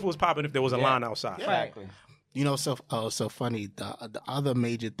 Because you knew if it was popping if there was a line outside. Exactly. You know, so funny. The other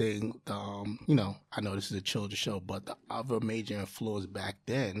major thing, you know, I know this is a children's show, but the other major influence back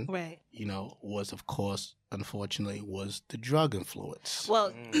then, Right. you know, was of course, unfortunately, was the drug influence.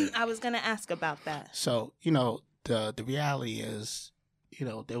 Well, I was gonna ask about that. So, you know, the reality is, you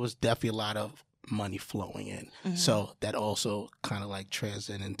know, there was definitely a lot of money flowing in. So that also kind of like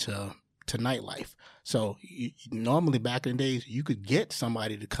transcended into nightlife. So normally back in the days, you could get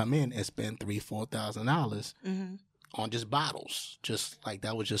somebody to come in and spend $3,000-$4,000 on just bottles. Just like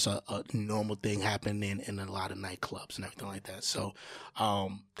that was just a normal thing happening in a lot of nightclubs and everything like that. So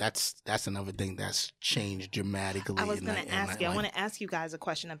that's another thing that's changed dramatically. I was going to ask you. I want to ask you guys a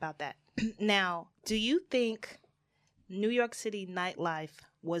question about that. Now, do you think New York City nightlife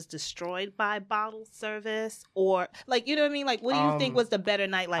was destroyed by bottle service, or like, you know what I mean? Like, what do you think was the better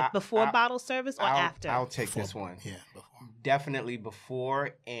nightlife, before bottle service or after? I'll take this one. Yeah, before. Definitely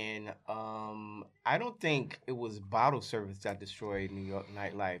before, and I don't think it was bottle service that destroyed New York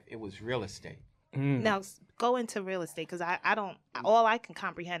nightlife. It was real estate. Now, go into real estate, because I don't. All I can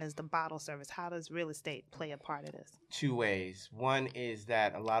comprehend is the bottle service. How does real estate play a part of this? Two ways. One is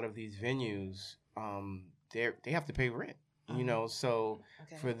that a lot of these venues, they have to pay rent. You know, so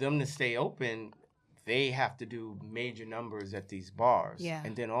for them to stay open, they have to do major numbers at these bars. Yeah.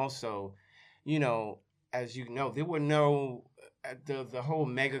 And then also, you know, as you know, there were no the whole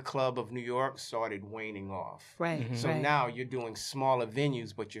mega club of New York started waning off. Right. So now you're doing smaller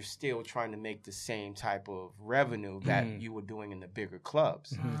venues, but you're still trying to make the same type of revenue that you were doing in the bigger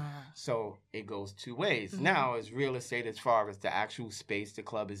clubs. So it goes two ways. Now, as real estate, as far as the actual space the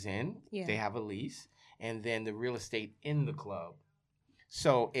club is in, they have a lease, and then the real estate in the club.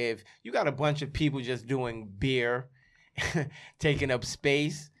 So if you got a bunch of people just doing beer, taking up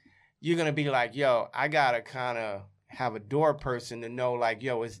space, you're going to be like, yo, I got to kind of have a door person to know, like,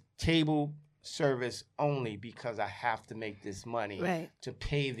 yo, it's table service only because I have to make this money to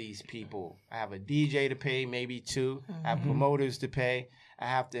pay these people. I have a DJ to pay, maybe two. I have promoters to pay. I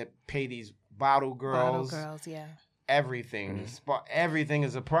have to pay these bottle girls. Bottle girls, yeah. Everything. Everything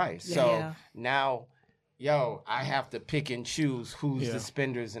is a price. So now, yo, I have to pick and choose who's the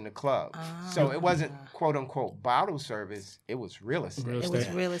spenders in the club. So it wasn't quote unquote bottle service. It was real estate. It was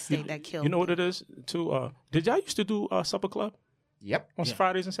real estate that killed. You know what it is too? Did y'all used to do supper club? Yep. On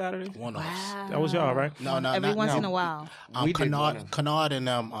Fridays and Saturdays? One-offs. That was y'all, right? No, Every once in a while. We did Kennard and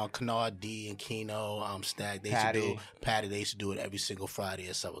Kennard D and Keno, Stag, they used to do Patty. They used to do it every single Friday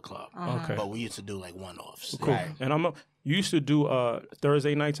at Supper Club. Okay. But we used to do like one-offs. Cool. Right. And you used to do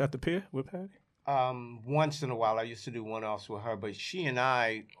Thursday nights at the pier with Patty? Once in a while, I used to do one-offs with her, but she and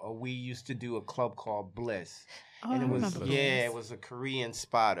I, we used to do a club called Bliss. And it was, it was a Korean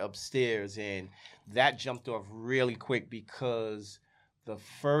spot upstairs, and that jumped off really quick because the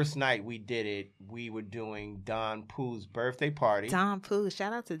first night we did it, we were doing Don Pooh's birthday party. Don Pooh,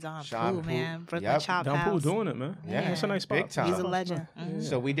 shout out to Don Pooh, man. Brooklyn Yep. Chop Don House. Pooh doing it, man. Yeah. It's a nice spot. Big time. He's a legend.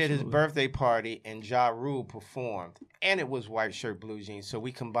 So we did his birthday party, and Ja Rule performed, and it was White Shirt Blue Jeans. So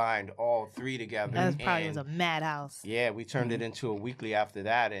we combined all three together. That probably was and a madhouse. yeah, we turned it into a weekly after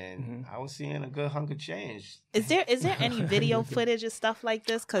that, and I was seeing a good hunk of change. Is there any video footage of stuff like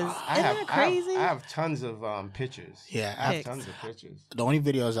this? Because isn't it crazy? I have tons of pictures. Yeah, I have Pics. tons of pictures. the only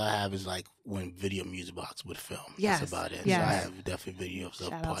videos I have is like when Video Music Box would film. Yes, That's about it. yes. So I have definitely videos of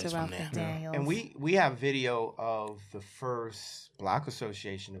Shout out parties to from Ralph there. McDaniels. And we have video of the first Block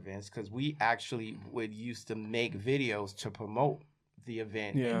Association events because we actually would used to make videos to promote the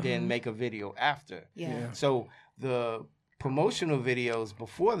event and then make a video after. Yeah. So the promotional videos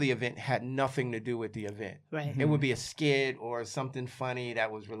before the event had nothing to do with the event. Right. It would be a skit or something funny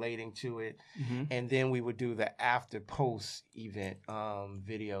that was relating to it. And then we would do the after post event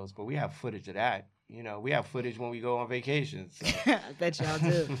videos. But we have footage of that. You know, we have footage when we go on vacation. So. I bet y'all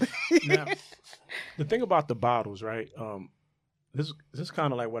do. Now, the thing about the bottles, right? This is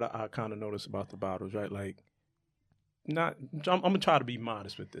kind of like what I kind of noticed about the bottles, right? Like, I'm gonna try to be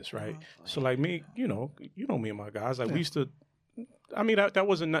modest with this, right? So, like me, you know me and my guys, like we used to. I mean, that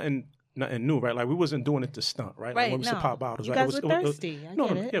wasn't nothing new, right? Like we wasn't doing it to stunt, right? Like Right, when we used to no. pop bottles, You right? guys were thirsty. I no,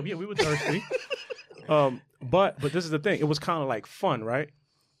 get no, it. yeah, we were thirsty. But this is the thing. It was kind of like fun, right?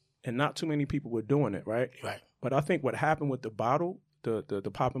 And not too many people were doing it, right? Right. But I think what happened with the bottle,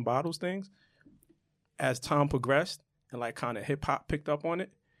 the popping bottles things, as time progressed and like kind of hip hop picked up on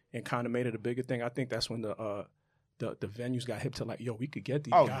it and kind of made it a bigger thing. I think that's when the venues got hip to like, yo, we could get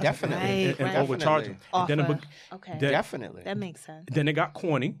these guys definitely. and Right. overcharge them. And then Offer. Okay. Definitely. That makes sense. then it got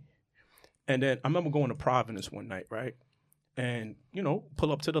corny. And then I remember going to Providence one night, right? and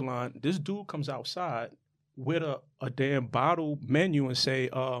pull up to the line. This dude comes outside with a damn bottle menu and say,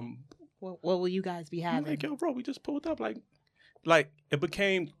 What will you guys be I'm having? like, yo, bro, we just pulled up. Like it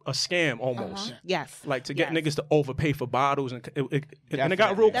became a scam almost. Yes. Like to get Yes. niggas to overpay for bottles, and it got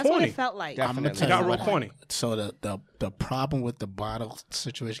Definitely. real That's what corny. it felt like. Definitely. I'm gonna It tell got you real what. corny. So the problem with the bottle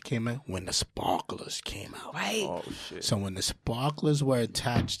situation came in when the sparklers came out. Right. Oh shit. So when the sparklers were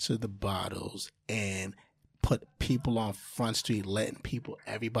attached to the bottles and put people on Front Street, letting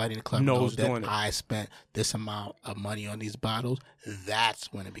everybody in the club Know know who's doing that it. I spent this amount of money on these bottles,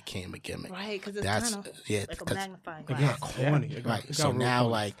 that's when it became a gimmick. Right, because it's That's kind of yeah, like a 'cause- magnifying It glass. got corny. It got- right. it got So real now,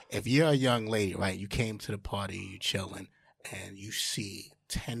 corny. like, if you're a young lady, right, you came to the party, you chilling, and you see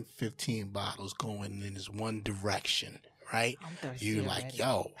 10, 15 bottles going in this one direction, right? I'm thirsty You like,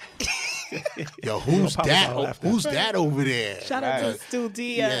 already. yo, who's pop that? about after. Who's that over there? Shout out Right. to Stu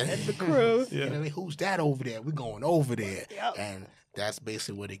D Yeah. and the crew. Yeah. You know what I mean? Who's that over there? We're going over there. Yep. And that's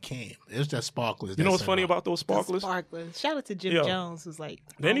basically what it came. It was just sparklers. You know that what's said, funny "Oh, about those sparklers? Sparklers. Shout out to Jim Yo. Jones, who's like,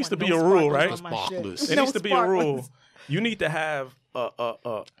 There I needs want to be no a rule, sparklers right? on my shit. Sparklers. There No needs to be a rule. sparklers. You need to have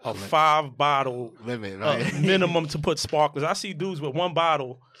a 5 bottle limit, right? minimum to put sparklers. I see dudes with one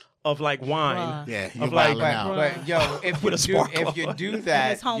bottle of like wine. Bruh. Yeah, Of you're like- wilding out. But yo, if With a sparkler. you do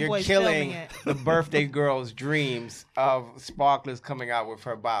that, his homeboy's you're filming killing it. the birthday girl's dreams of sparklers coming out with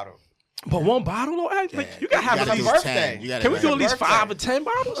her bottle. But one bottle, though? Like, Yeah. you gotta have gotta at do least. birthday. 10. You gotta Can we have do at a least birthday. 5 or 10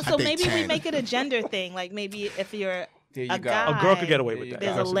 bottles? So think maybe we 10. make it a gender thing. Like maybe if you're There you a go. guy, A girl could get away with There that.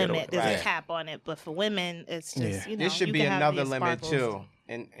 you there's go. a Girls could get away limit, with there's that. a cap on it. But for women, it's just Yeah. there should you be can have another these limit sparkles. too.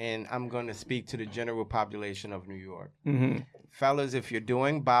 And I'm going to speak to the general population of New York. Mm-hmm. Fellas, if you're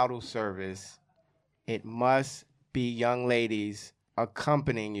doing bottle service, it must be young ladies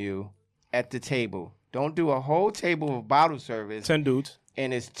accompanying you at the table. Don't do a whole table of bottle service 10 dudes.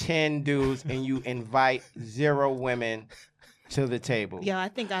 and it's 10 dudes and you invite 0 women to the table. Yeah, I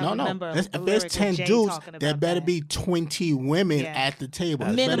think I No, remember. no. If a there's lyric with 10 Jay dudes, talking there about better that. be 20 women Yeah. at the table.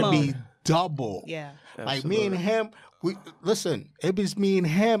 It Minimum. better be double. Yeah. Like me and him, it was me and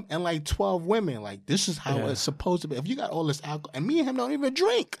him and like 12 women. Like this is how Yeah. it's supposed to be. If you got all this alcohol, and me and him don't even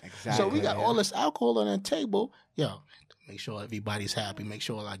drink, so we Exactly, got yeah. all this alcohol on the table. Yo, make sure everybody's happy. Make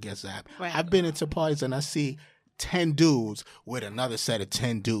sure all our guests are happy. Right. I've been into parties and I see 10 dudes with another set of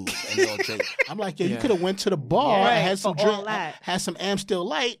 10 dudes and they all drink. I'm like, yo, you Yeah. could have went to the bar Yeah, and had some for all drink, that. had some Amstel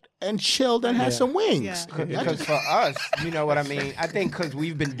Light and chilled and had Yeah. some wings. Yeah. Because for us, you know what I mean? I think because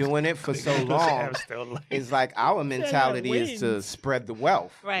we've been doing it for so long, it's like our mentality is to wings. spread the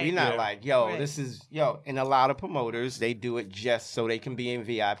wealth. Right. We're not Yeah. like, yo, Right. this is, yo, and a lot of promoters, they do it just so they can be in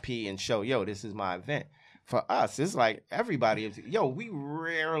VIP and show, yo, this is my event. For us, it's like everybody is, yo, we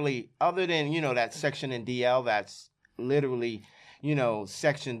rarely, other than, that section in DL that's literally,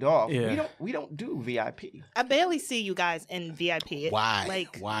 sectioned off, Yeah. we don't do VIP. I barely see you guys in VIP. Why?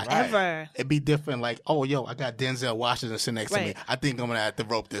 Like Why? ever. It'd be different, like, oh, yo, I got Denzel Washington sitting next to me. Right. I think I'm gonna have to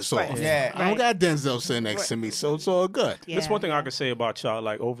rope this Right. off. Yeah. I don't got Denzel sitting next to me, so it's all good. Yeah. That's one thing I could say about y'all.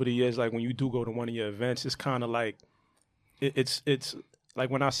 Like over the years, like when you do go to one of your events, it's kind of like it's like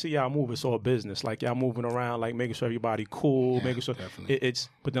when I see y'all move, it's all business. Like y'all moving around, like making sure everybody cool, Yeah, making sure definitely. it's.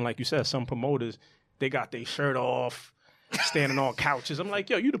 But then, like you said, some promoters they got their shirt off, standing on couches. I'm like,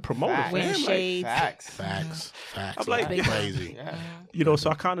 yo, you the promoter, Facts. Wearing man. Like, shades. Facts. Facts. I'm like, That's crazy. Yeah. so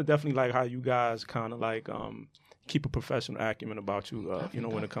I kind of definitely like how you guys kind of like keep a professional acumen about you,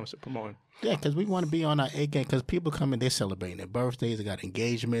 when it comes to promoting. Yeah, because we want to be on our A game. Because people come in, they're celebrating their birthdays, they got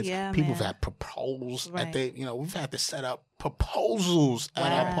engagements. Yeah, People man. have had proposals Right. at we've had to set up proposals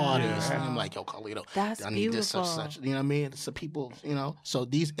at our Wow. parties. And I'm like, yo, Carlito, That's I need this such beautiful. such. You know what I mean? So people, so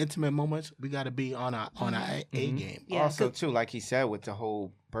these intimate moments, we got to be on our A game. Yeah, also, 'cause- too, like he said, with the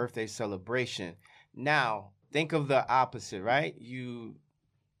whole birthday celebration. Now, think of the opposite, right? You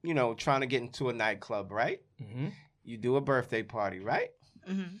trying to get into a nightclub, right? Mm-hmm. You do a birthday party, right?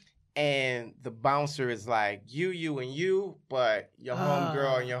 Mhm. And the bouncer is like, you, and you, but your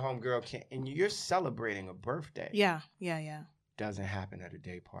homegirl and your homegirl can't. And you're celebrating a birthday. Yeah. Doesn't happen at a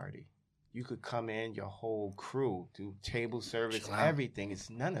day party. You could come in, your whole crew, do table service, Chill out. everything. It's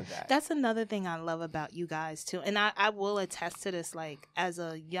none of that. That's another thing I love about you guys too. And I will attest to this, like as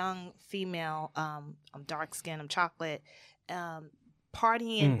a young female, I'm dark skinned, I'm chocolate,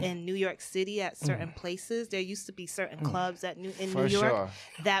 partying in New York City at certain places. There used to be certain clubs in For New York sure.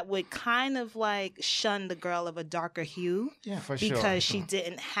 that would kind of like shun the girl of a darker hue. Yeah, For Because sure. she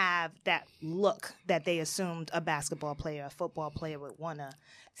didn't have that look that they assumed a basketball player, a football player would want to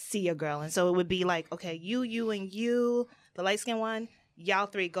see a girl. And so it would be like, okay, you, and you, the light skinned one, y'all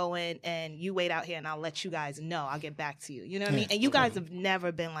three go in and you wait out here and I'll let you guys know. I'll get back to you. You know what I mean? And you guys have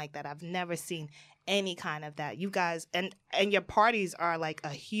never been like that. I've never seen any kind of that. You guys, and your parties are like a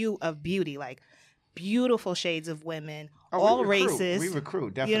hue of beauty, like beautiful shades of women, all races. We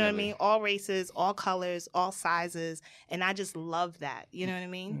recruit, definitely. You know what I mean? All races, all colors, all sizes. And I just love that. You know what I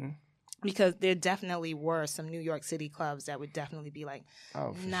mean? Mm-hmm. Because there definitely were some New York City clubs that would definitely be like,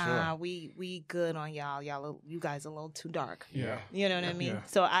 nah, we good on y'all. You guys are a little too dark. Yeah. You know what I mean? Yeah.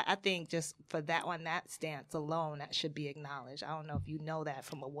 So I think just for that stance alone, that should be acknowledged. I don't know if you know that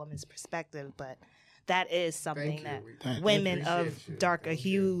from a woman's perspective, but that is something that women of darker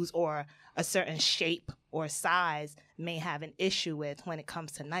hues or a certain shape or size may have an issue with when it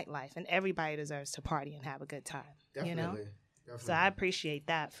comes to nightlife. And everybody deserves to party and have a good time. Definitely. You know? So I appreciate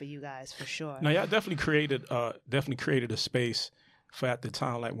that for you guys, for sure. Now, y'all definitely created a space for at the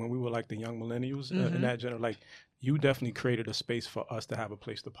time, like when we were like the young millennials in that general, like you definitely created a space for us to have a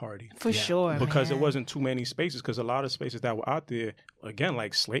place to party. For sure, because man. there wasn't too many spaces. Because a lot of spaces that were out there, again,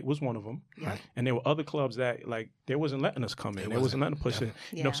 like Slate was one of them, Right. and there were other clubs that like they wasn't letting us come in. They wasn't letting us push in.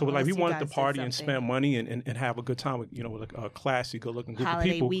 You know, so unless we you wanted to guys did party and something. spend money and have a good time with with a classy, good looking group Holiday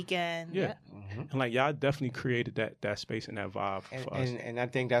of people. weekend. Yeah. And like y'all definitely created that space and that vibe for us. And I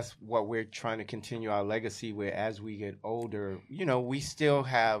think that's what we're trying to continue our legacy with as we get older. You know, we still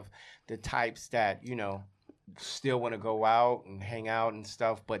have the types that, still want to go out and hang out and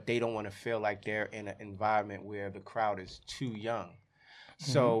stuff, but they don't want to feel like they're in an environment where the crowd is too young.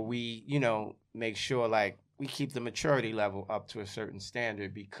 So we, make sure like we keep the maturity level up to a certain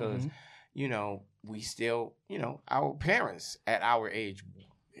standard because, we still, our parents at our age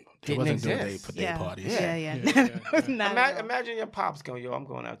They didn't wasn't doing exist. day parties. Yeah. Imagine your pops going, I'm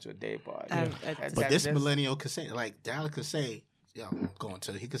going out to a day party. But this millennial could say, like Dallas could say,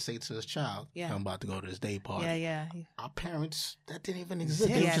 he could say to his child, I'm about to go to this day party. Yeah. Our parents, that didn't even exist.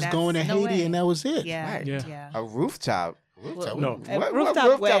 They Yeah, was just that's going to no Haiti way. and that was it. Yeah. Right. Yeah. A rooftop. No. What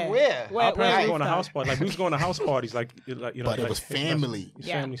Rooftop where? Our parents were going to rooftop? house parties. Like we was going to house parties, like But like, it was family.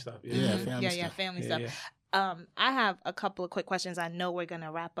 family stuff. Yeah, family Yeah, stuff. family Yeah, stuff. I have a couple of quick questions. I know we're gonna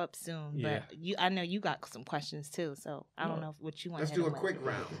wrap up soon, but I know you got some questions too. So I don't know what you want. Let's do a quick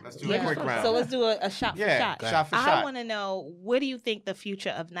round. So let's do a shot for shot. Shot for shot. I want to know, where do you think the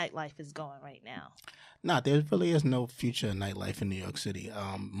future of nightlife is going right now? Nah, there really is no future in nightlife in New York City.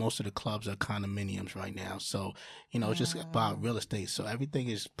 Most of the clubs are condominiums right now. So, it's just about real estate. So everything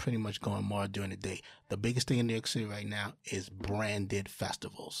is pretty much going more during the day. The biggest thing in New York City right now is branded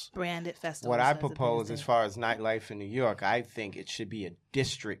festivals. Branded festivals. What I that's the propose biggest as thing. far as nightlife in New York, I think it should be a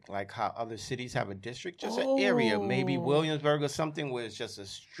district, like how other cities have a district, just an area, maybe Williamsburg or something, where it's just a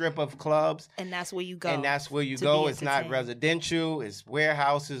strip of clubs. And that's where you go. And that's where you to go. be It's not entertained. residential. It's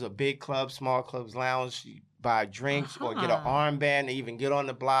warehouses or big clubs, small clubs, lounge. You buy drinks or get an armband and even get on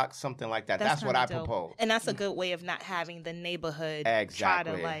the block, something like that. That's what I kinda dope. propose. And that's a good way of not having the neighborhood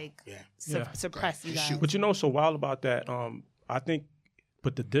Exactly. try to suppress you guys. But so wild about that, I think,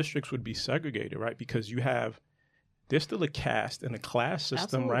 but the districts would be segregated, right? Because there's still a caste and a class system,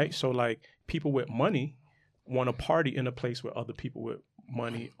 Absolutely. right? So like people with money want to party in a place where other people with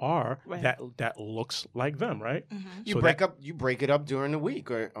money are Right. that looks like them, right? You So break it up during the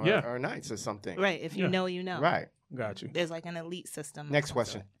week or nights or something. Right. If you know, you know. Right. Got you. There's like an elite system. Next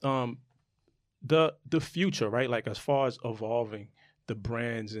question. The future, right? Like as far as evolving the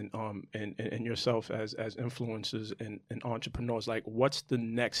brands and yourself as influencers and entrepreneurs, like what's the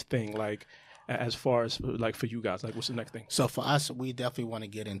next thing? Like as far as like for you guys, like what's the next thing? So for us, we definitely want to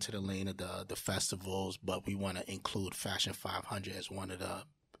get into the lane of the festivals, but we want to include Fashion 500 as one of the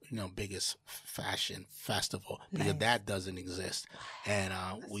biggest fashion festival because that doesn't exist. And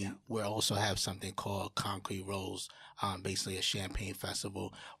we also have something called Concrete Rose, basically a champagne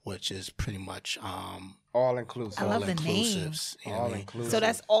festival, which is pretty much All inclusive. I love the name. inclusives. You know what All I mean? inclusive. So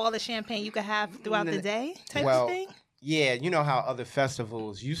that's all the champagne you could have throughout the day type of thing? Yeah, you know how other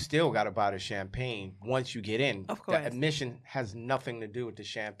festivals, you still got to buy the champagne once you get in. Of course. The admission has nothing to do with the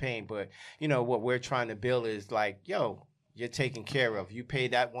champagne, but what we're trying to build is like, you're taken care of. You pay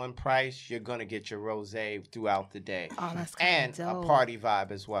that one price, you're going to get your rosé throughout the day. Oh, that's And kinda dope. a party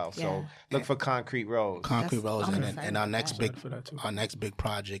vibe as well. Yeah. So look for Concrete Rose. Concrete Rose, I'm and, excited and our for next that. big, Excited for that too. our next big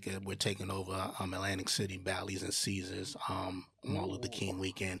project, we're taking over Atlantic City, Bally's, and Caesars, Martin Luther King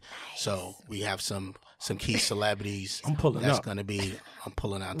weekend. So we have some key celebrities. I'm pulling that's up. going to be. I'm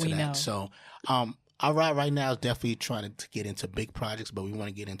pulling out to We that. know. So Our route right now is definitely trying to get into big projects, but we want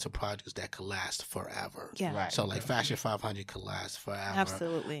to get into projects that could last forever. Yeah. Right. So like Fashion 500 could last forever.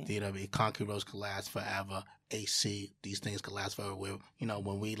 Absolutely. DW, Concrete Rose could last forever. AC, these things could last forever. Where,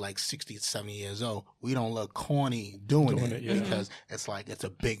 when we like 60, 70 years old, we don't look corny doing it yeah. because it's like it's a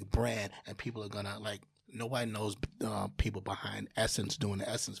big brand and people are gonna like. Nobody knows people behind Essence doing the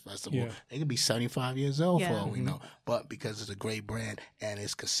Essence Festival. Yeah. They could be 75 years old for Yeah. all we know. But because it's a great brand and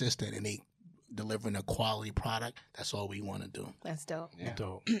it's consistent and they delivering a quality product, that's all we want to do. That's dope. Yeah.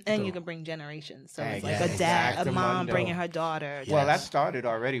 Dope. And you can bring generations. So it's Yeah, like yeah, a dad, exactly. a mom Mundo. bringing her daughter. Well, that Yes. started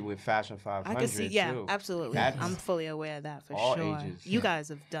already with Fashion 500. I can see, yeah, too. absolutely. That's I'm fully aware of that for all sure. ages. You guys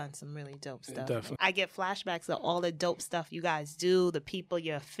have done some really dope stuff. Definitely. I get flashbacks of all the dope stuff you guys do, the people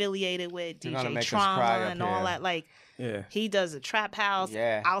you're affiliated with, You're gonna DJ make us cry Trauma up and all here. that. Like, Yeah. he does a trap house.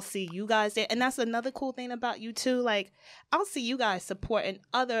 Yeah. I'll see you guys there. And that's another cool thing about you too. Like, I'll see you guys supporting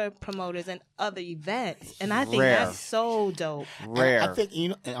other promoters and other events. And I think Rare. that's so dope. Rare. I think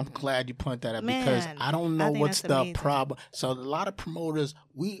and I'm glad you point that out because Man, I don't I know think what's that's the amazing. problem. So a lot of promoters,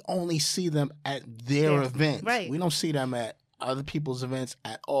 we only see them at their Yeah, events. right. We don't see them at other people's events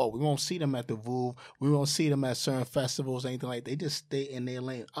at all. We won't see them at the VOOV. We won't see them at certain festivals, anything like that. They just stay in their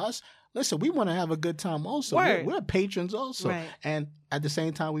lane. Us, listen, we want to have a good time also. Word. We're patrons also. Right. And at the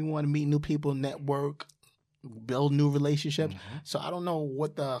same time, we want to meet new people, network, build new relationships. Mm-hmm. So I don't know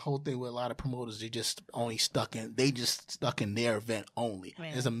what the whole thing with a lot of promoters. They just stuck in their event only.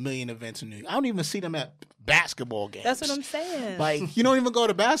 Man. There's a million events in New York. I don't even see them at basketball games. That's what I'm saying. Like, you don't even go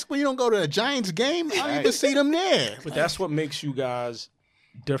to basketball. You don't go to a Giants game. I don't even see them there. But that's what makes you guys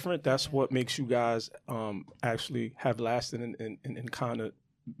different. That's what makes you guys actually have lasted and kind of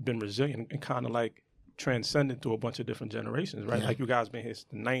been resilient and kind of like transcended through a bunch of different generations, right? Yeah. Like you guys been here since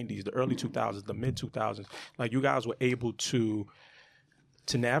the 90s, the early 2000s, the mid 2000s. Like you guys were able to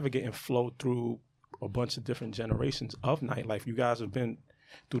navigate and flow through a bunch of different generations of nightlife. You guys have been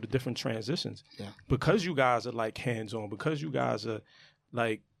through the different transitions. Yeah. Because you guys are like hands-on, because you guys are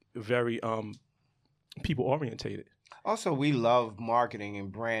like very people orientated. Also, we love marketing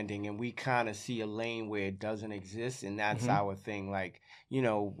and branding, and we kind of see a lane where it doesn't exist, and that's our thing. Like,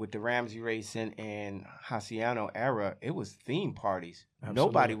 with the Ramsey Racing and Haciano era, it was theme parties. Absolutely.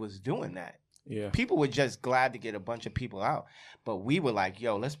 Nobody was doing that. Yeah. People were just glad to get a bunch of people out. But we were like,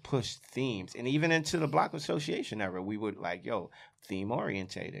 yo, let's push themes. And even into the Block Association era, we would like, yo, theme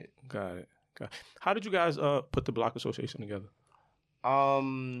orientated. Got it. How did you guys put the Block Association together?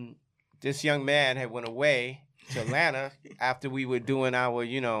 This young man had went away to Atlanta after we were doing our,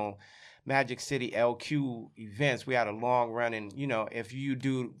 Magic City LQ events. We had a long run, and if you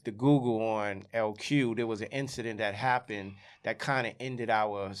do the Google on LQ, there was an incident that happened that kind of ended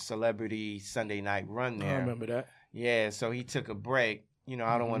our celebrity Sunday night run there. I remember that. Yeah, so he took a break.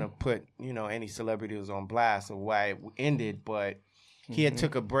 I don't want to put any celebrities on blast or why it ended, but he had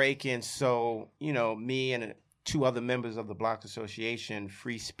took a break, and so me and two other members of the Block Association,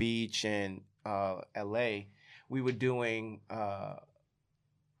 Free Speech and LA, we were doing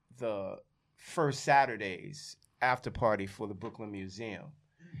the first Saturday's after party for the Brooklyn Museum.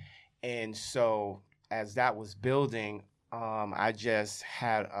 And so as that was building, I just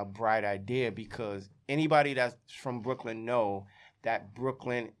had a bright idea, because anybody that's from Brooklyn know that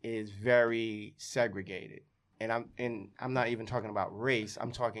Brooklyn is very segregated. And I'm not even talking about race.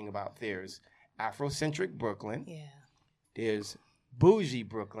 I'm talking about there's Afrocentric Brooklyn. yeah. There's bougie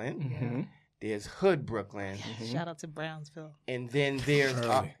Brooklyn. Mm-hmm. There's hood Brooklyn. Shout out to Brownsville. And then there's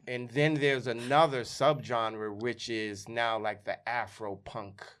Early. another subgenre, which is now like the Afro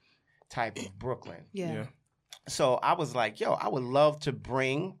punk type of Brooklyn. Yeah. So I was like, yo, I would love to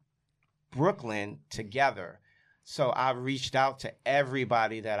bring Brooklyn together. So I reached out to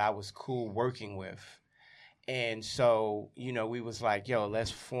everybody that I was cool working with. And so, we was like, yo, let's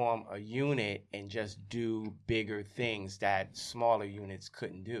form a unit and just do bigger things that smaller units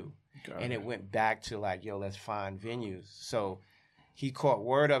couldn't do. And it went back to like, yo, let's find venues. So he caught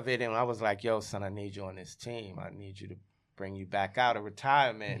word of it, and I was like, yo, son, I need you on this team. I need you to bring you back out of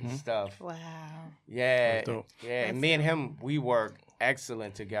retirement and stuff. Wow. Yeah. That's dope. Yeah. And me and him, we work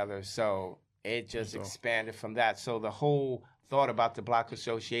excellent together. So it just That's dope. expanded from that. So the whole thought about the Block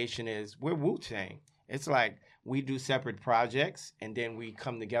Association is we're Wu-Tang. It's like we do separate projects, and then we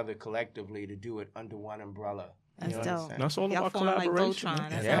come together collectively to do it under one umbrella. That's what I'm dope. saying? That's all Y'all about form like collaboration. Voltron.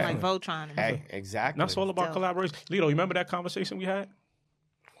 That Yeah. sounds like Voltron. Hey, exactly. That's all about Dope. collaboration. Lito, you remember that conversation we had?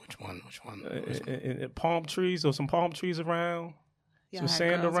 Which one? In palm trees, or some palm trees around, Y'all some had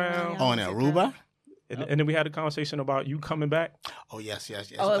sand girls around. y'all Oh, in was Aruba? And then we had a conversation about you coming back. Oh yes.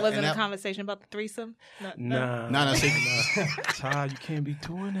 Oh, it wasn't And a that- conversation about the threesome? Nah, No, see, Ty, you can't be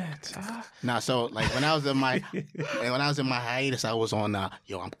doing that, Ty. nah. So like when I was in my hiatus, I was on I'm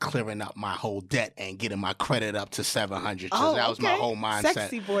clearing up my whole debt and getting my credit up to 700. Oh, that was my okay. whole mindset.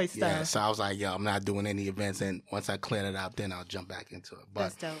 Sexy boy Yeah, stuff. so I was like, I'm not doing any events, and once I clear it out, then I'll jump back into it. But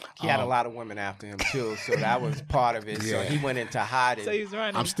That's dope. He had a lot of women after him too, so that was part of it. So Yeah. he went into hiding. So he's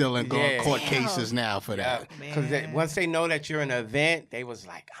running. I'm still in Yeah. court Damn. cases now for Yeah, that. because Man. once they know that you're in an event, they was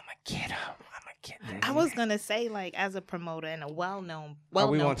like, "I'm gonna get him. I'm gonna get him." I was gonna say, like, as a promoter and a well-known we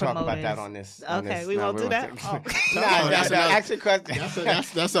won't talk about promoters- that on this. Okay, we won't do that? Oh. Nah, That's no, another- ask a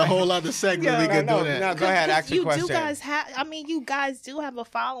question. That's a whole other segment. We can do that. No, go ahead. Ask a You question. do guys have. I mean, you guys do have a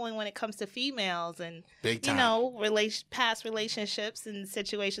following when it comes to females and Big time. past relationships and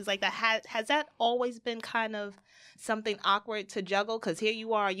situations like that. Has that always been kind of something awkward to juggle? Because here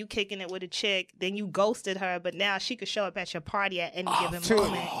you are, you kicking it with a chick, then you ghosted her, but now she could show up at your party at any given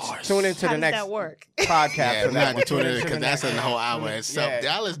moment. Tune into How the does next that work? podcast. Yeah, for we that have one. to tune in Tune because into that's the a next whole one. hour itself. Yeah.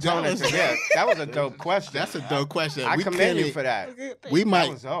 Dallas, Tune into- yeah, that was a dope question. That's a dope question. I We commend you clearly- for that. We might,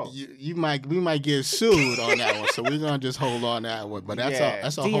 was dope. we might get sued on that one, so we're gonna just hold on that one. But that's Yeah.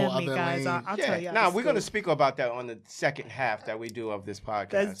 a whole DM me, other guys. lane. I'll tell you. Nah, we're gonna speak about that on the second half that we do of this podcast.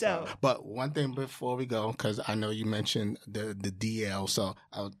 That's so. dope. But one thing before we go, because I know you mentioned the DL, so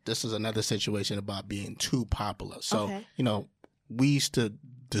this is another situation about being too popular. So Okay. we used to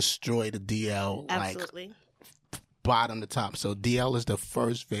destroy the DL Absolutely. like bottom to top. So DL is the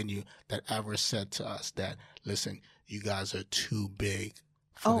first venue that ever said to us that, listen, you guys are too big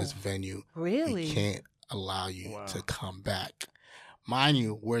for Oh, this venue. Really? We can't allow you Wow. to come back. Mind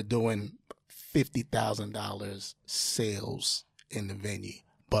you, we're doing $50,000 sales in the venue,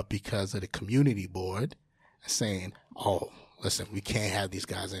 but because of the community board saying, "Oh, listen, we can't have these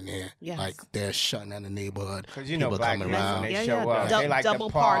guys in here. Yes. Like they're shutting down the neighborhood. Because you know People black coming men, around." when they Yeah, show yeah. up, Dou- they like double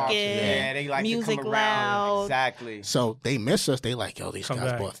the park. parking, Yeah, they like music to come around. loud. Exactly. So they miss us. They like, yo, these Come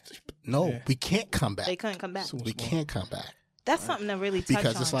guys back. both. No, Yeah. we can't come back. They couldn't come back. We can't come back. That's something to really touch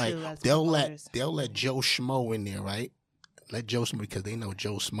Because on it's like too. As they'll promoters. let Joe Schmo in there, right? Let Joe Schmo, because they know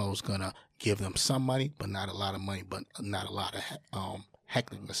Joe Schmo's gonna give them some money, but not a lot of money, but not a lot of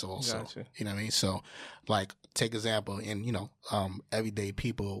heckliness also. Gotcha. You know what I mean? So, like, take example in everyday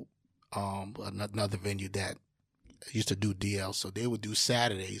people, another venue that used to do DL, so they would do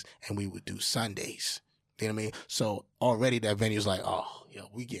Saturdays and we would do Sundays. You know what I mean? So already that venue's like, oh,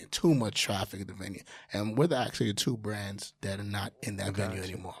 we getting too much traffic at the venue, and we're actually the two brands that are not in that venue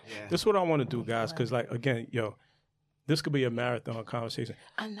anymore. Yeah. This is what I want to do, guys, because like again, this could be a marathon conversation.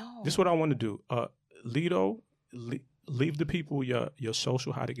 I know. This is what I want to do. Lido, leave the people your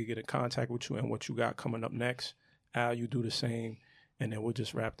social, how they can get in contact with you and what you got coming up next. Al, you do the same, and then we'll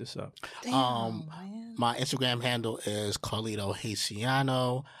just wrap this up. Damn, man. My Instagram handle is Carlito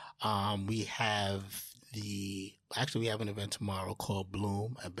Haciano. We have an event tomorrow called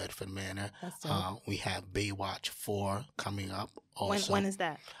Bloom at Bedford Manor. That's dope. We have Baywatch 4 coming up also. When is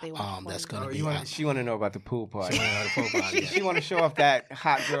that? They want- That's when gonna is be it? She want to know about the pool party. Body. She want to show off that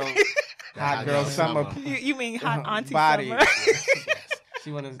hot girl summer You mean hot auntie body. summer?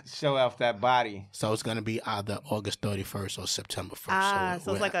 She want to show off that body. So it's gonna be either August 31st or September 1st.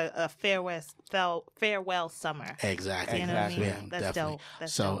 So it's like a farewell summer. Exactly. You know what I mean? Yeah, That's definitely. dope.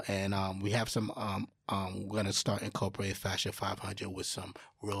 That's so dope. and we have some we're gonna start incorporating Fashion 500 with some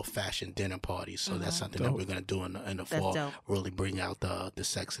real fashion dinner parties. So that's something that Dope. we're gonna do in the That's fall. dope. Really bring out the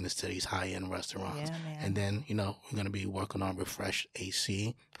sexiness to these high end restaurants. Yeah, man. And then we're gonna be working on Refresh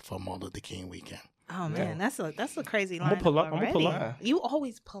AC for Martin Luther King weekend. Oh man, that's a crazy line. I'ma pull up. I'ma pull up. You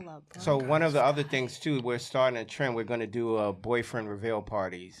always pull up. Bro. So one of the other things too, we're starting a trend. We're going to do boyfriend reveal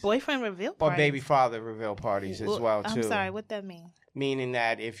parties boyfriend reveal or parties. baby father reveal parties as well too. I'm sorry, what that mean? Meaning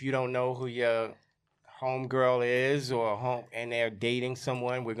that if you don't know who your homegirl is or and they're dating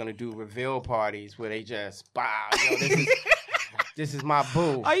someone, we're going to do reveal parties where they just this is my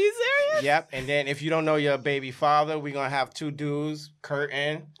boo. Are you serious? Yep. And then if you don't know your baby father, we're going to have two dudes,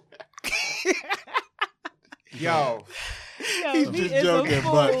 Curtin. Yo. Yo, He's he just is joking, a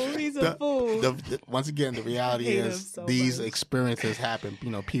fool. but He's a fool. Once again, the reality Hate him is so these much. experiences happen.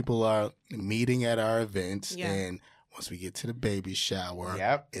 People are meeting at our events, Yeah. and once we get to the baby shower,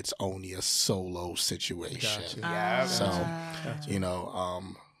 Yep. it's only a solo situation. Gotcha. Yeah. So, Ah.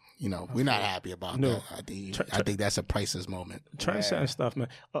 we're not happy about No. that. I think that's a priceless moment. Trendsetting stuff, man.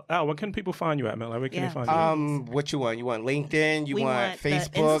 Al, where can people find you at, man? Like, where can they find you? What you want? You want LinkedIn? You We want want the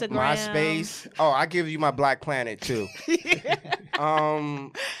Facebook, Instagram. MySpace? Oh, I give you my Black Planet too.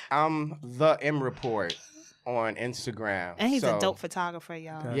 I'm the M Report. on Instagram. And he's a So, dope photographer,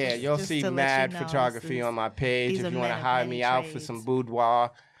 y'all. Yeah, you'll Just see to let mad you know, photography this on my page. these If are you want to men of hire many me out for trades. some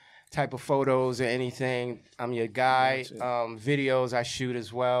boudoir type of photos or anything, I'm your guy. Gotcha. Videos I shoot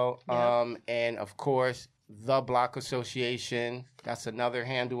as well. Yep. And of course, The Block Association. That's another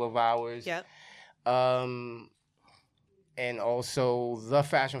handle of ours. Yep. And also The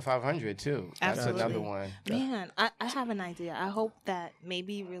Fashion 500 too. That's Absolutely. another one. Man, I have an idea. I hope that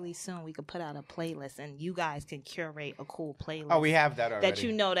maybe really soon we could put out a playlist and you guys can curate a cool playlist. Oh, we have that already. that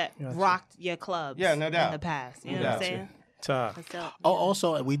you know that Gotcha. rocked your clubs Yeah, no doubt. in the past. You No know what I'm doubt. saying? Ty. That's dope. Oh, Yeah.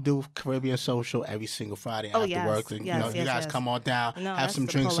 also we do Caribbean Social every single Friday Oh, after yes, work. And, yes, you know, you yes, guys yes. come on down, No, have that's some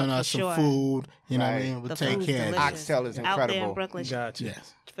the drinks on pull-up us, for some sure. food. You know what I Right. mean? We'll The take food's care of delicious. you. Oxtail is Out there in incredible. Brooklyn. Gotcha.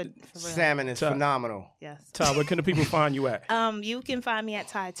 Yes. For real. Salmon is Ty. phenomenal. Yes. Ty, where can the people find you at? You can find me at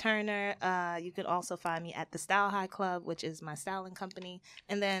Ty Turner. You can also find me at the Style High Club, which is my styling company.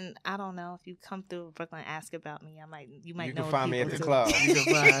 And then I don't know if you come through Brooklyn, ask about me. You might You know can find me at people the too. club. You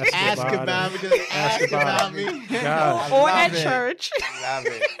can find Ask about me. Just ask about me. God. Or I at love it. church. Love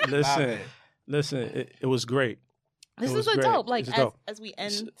it. Listen, Love it. listen, it was great. This It is was a great. dope. Like It's dope. as we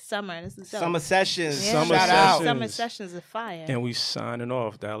end summer, this is dope. Summer sessions. Yeah, Summer Shout man. out. sessions. Summer sessions is fire. And we signing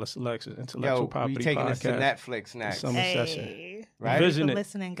off. Dallas Alexis Intellectual Yo, Property we taking this to Podcast. Netflix next. Summer session. Hey. Right? Vision Thank you for it.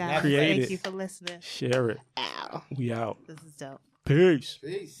 listening, guys. Create Thank it. you for listening. Share it. Ow. We out. This is dope. Peace.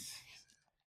 Peace.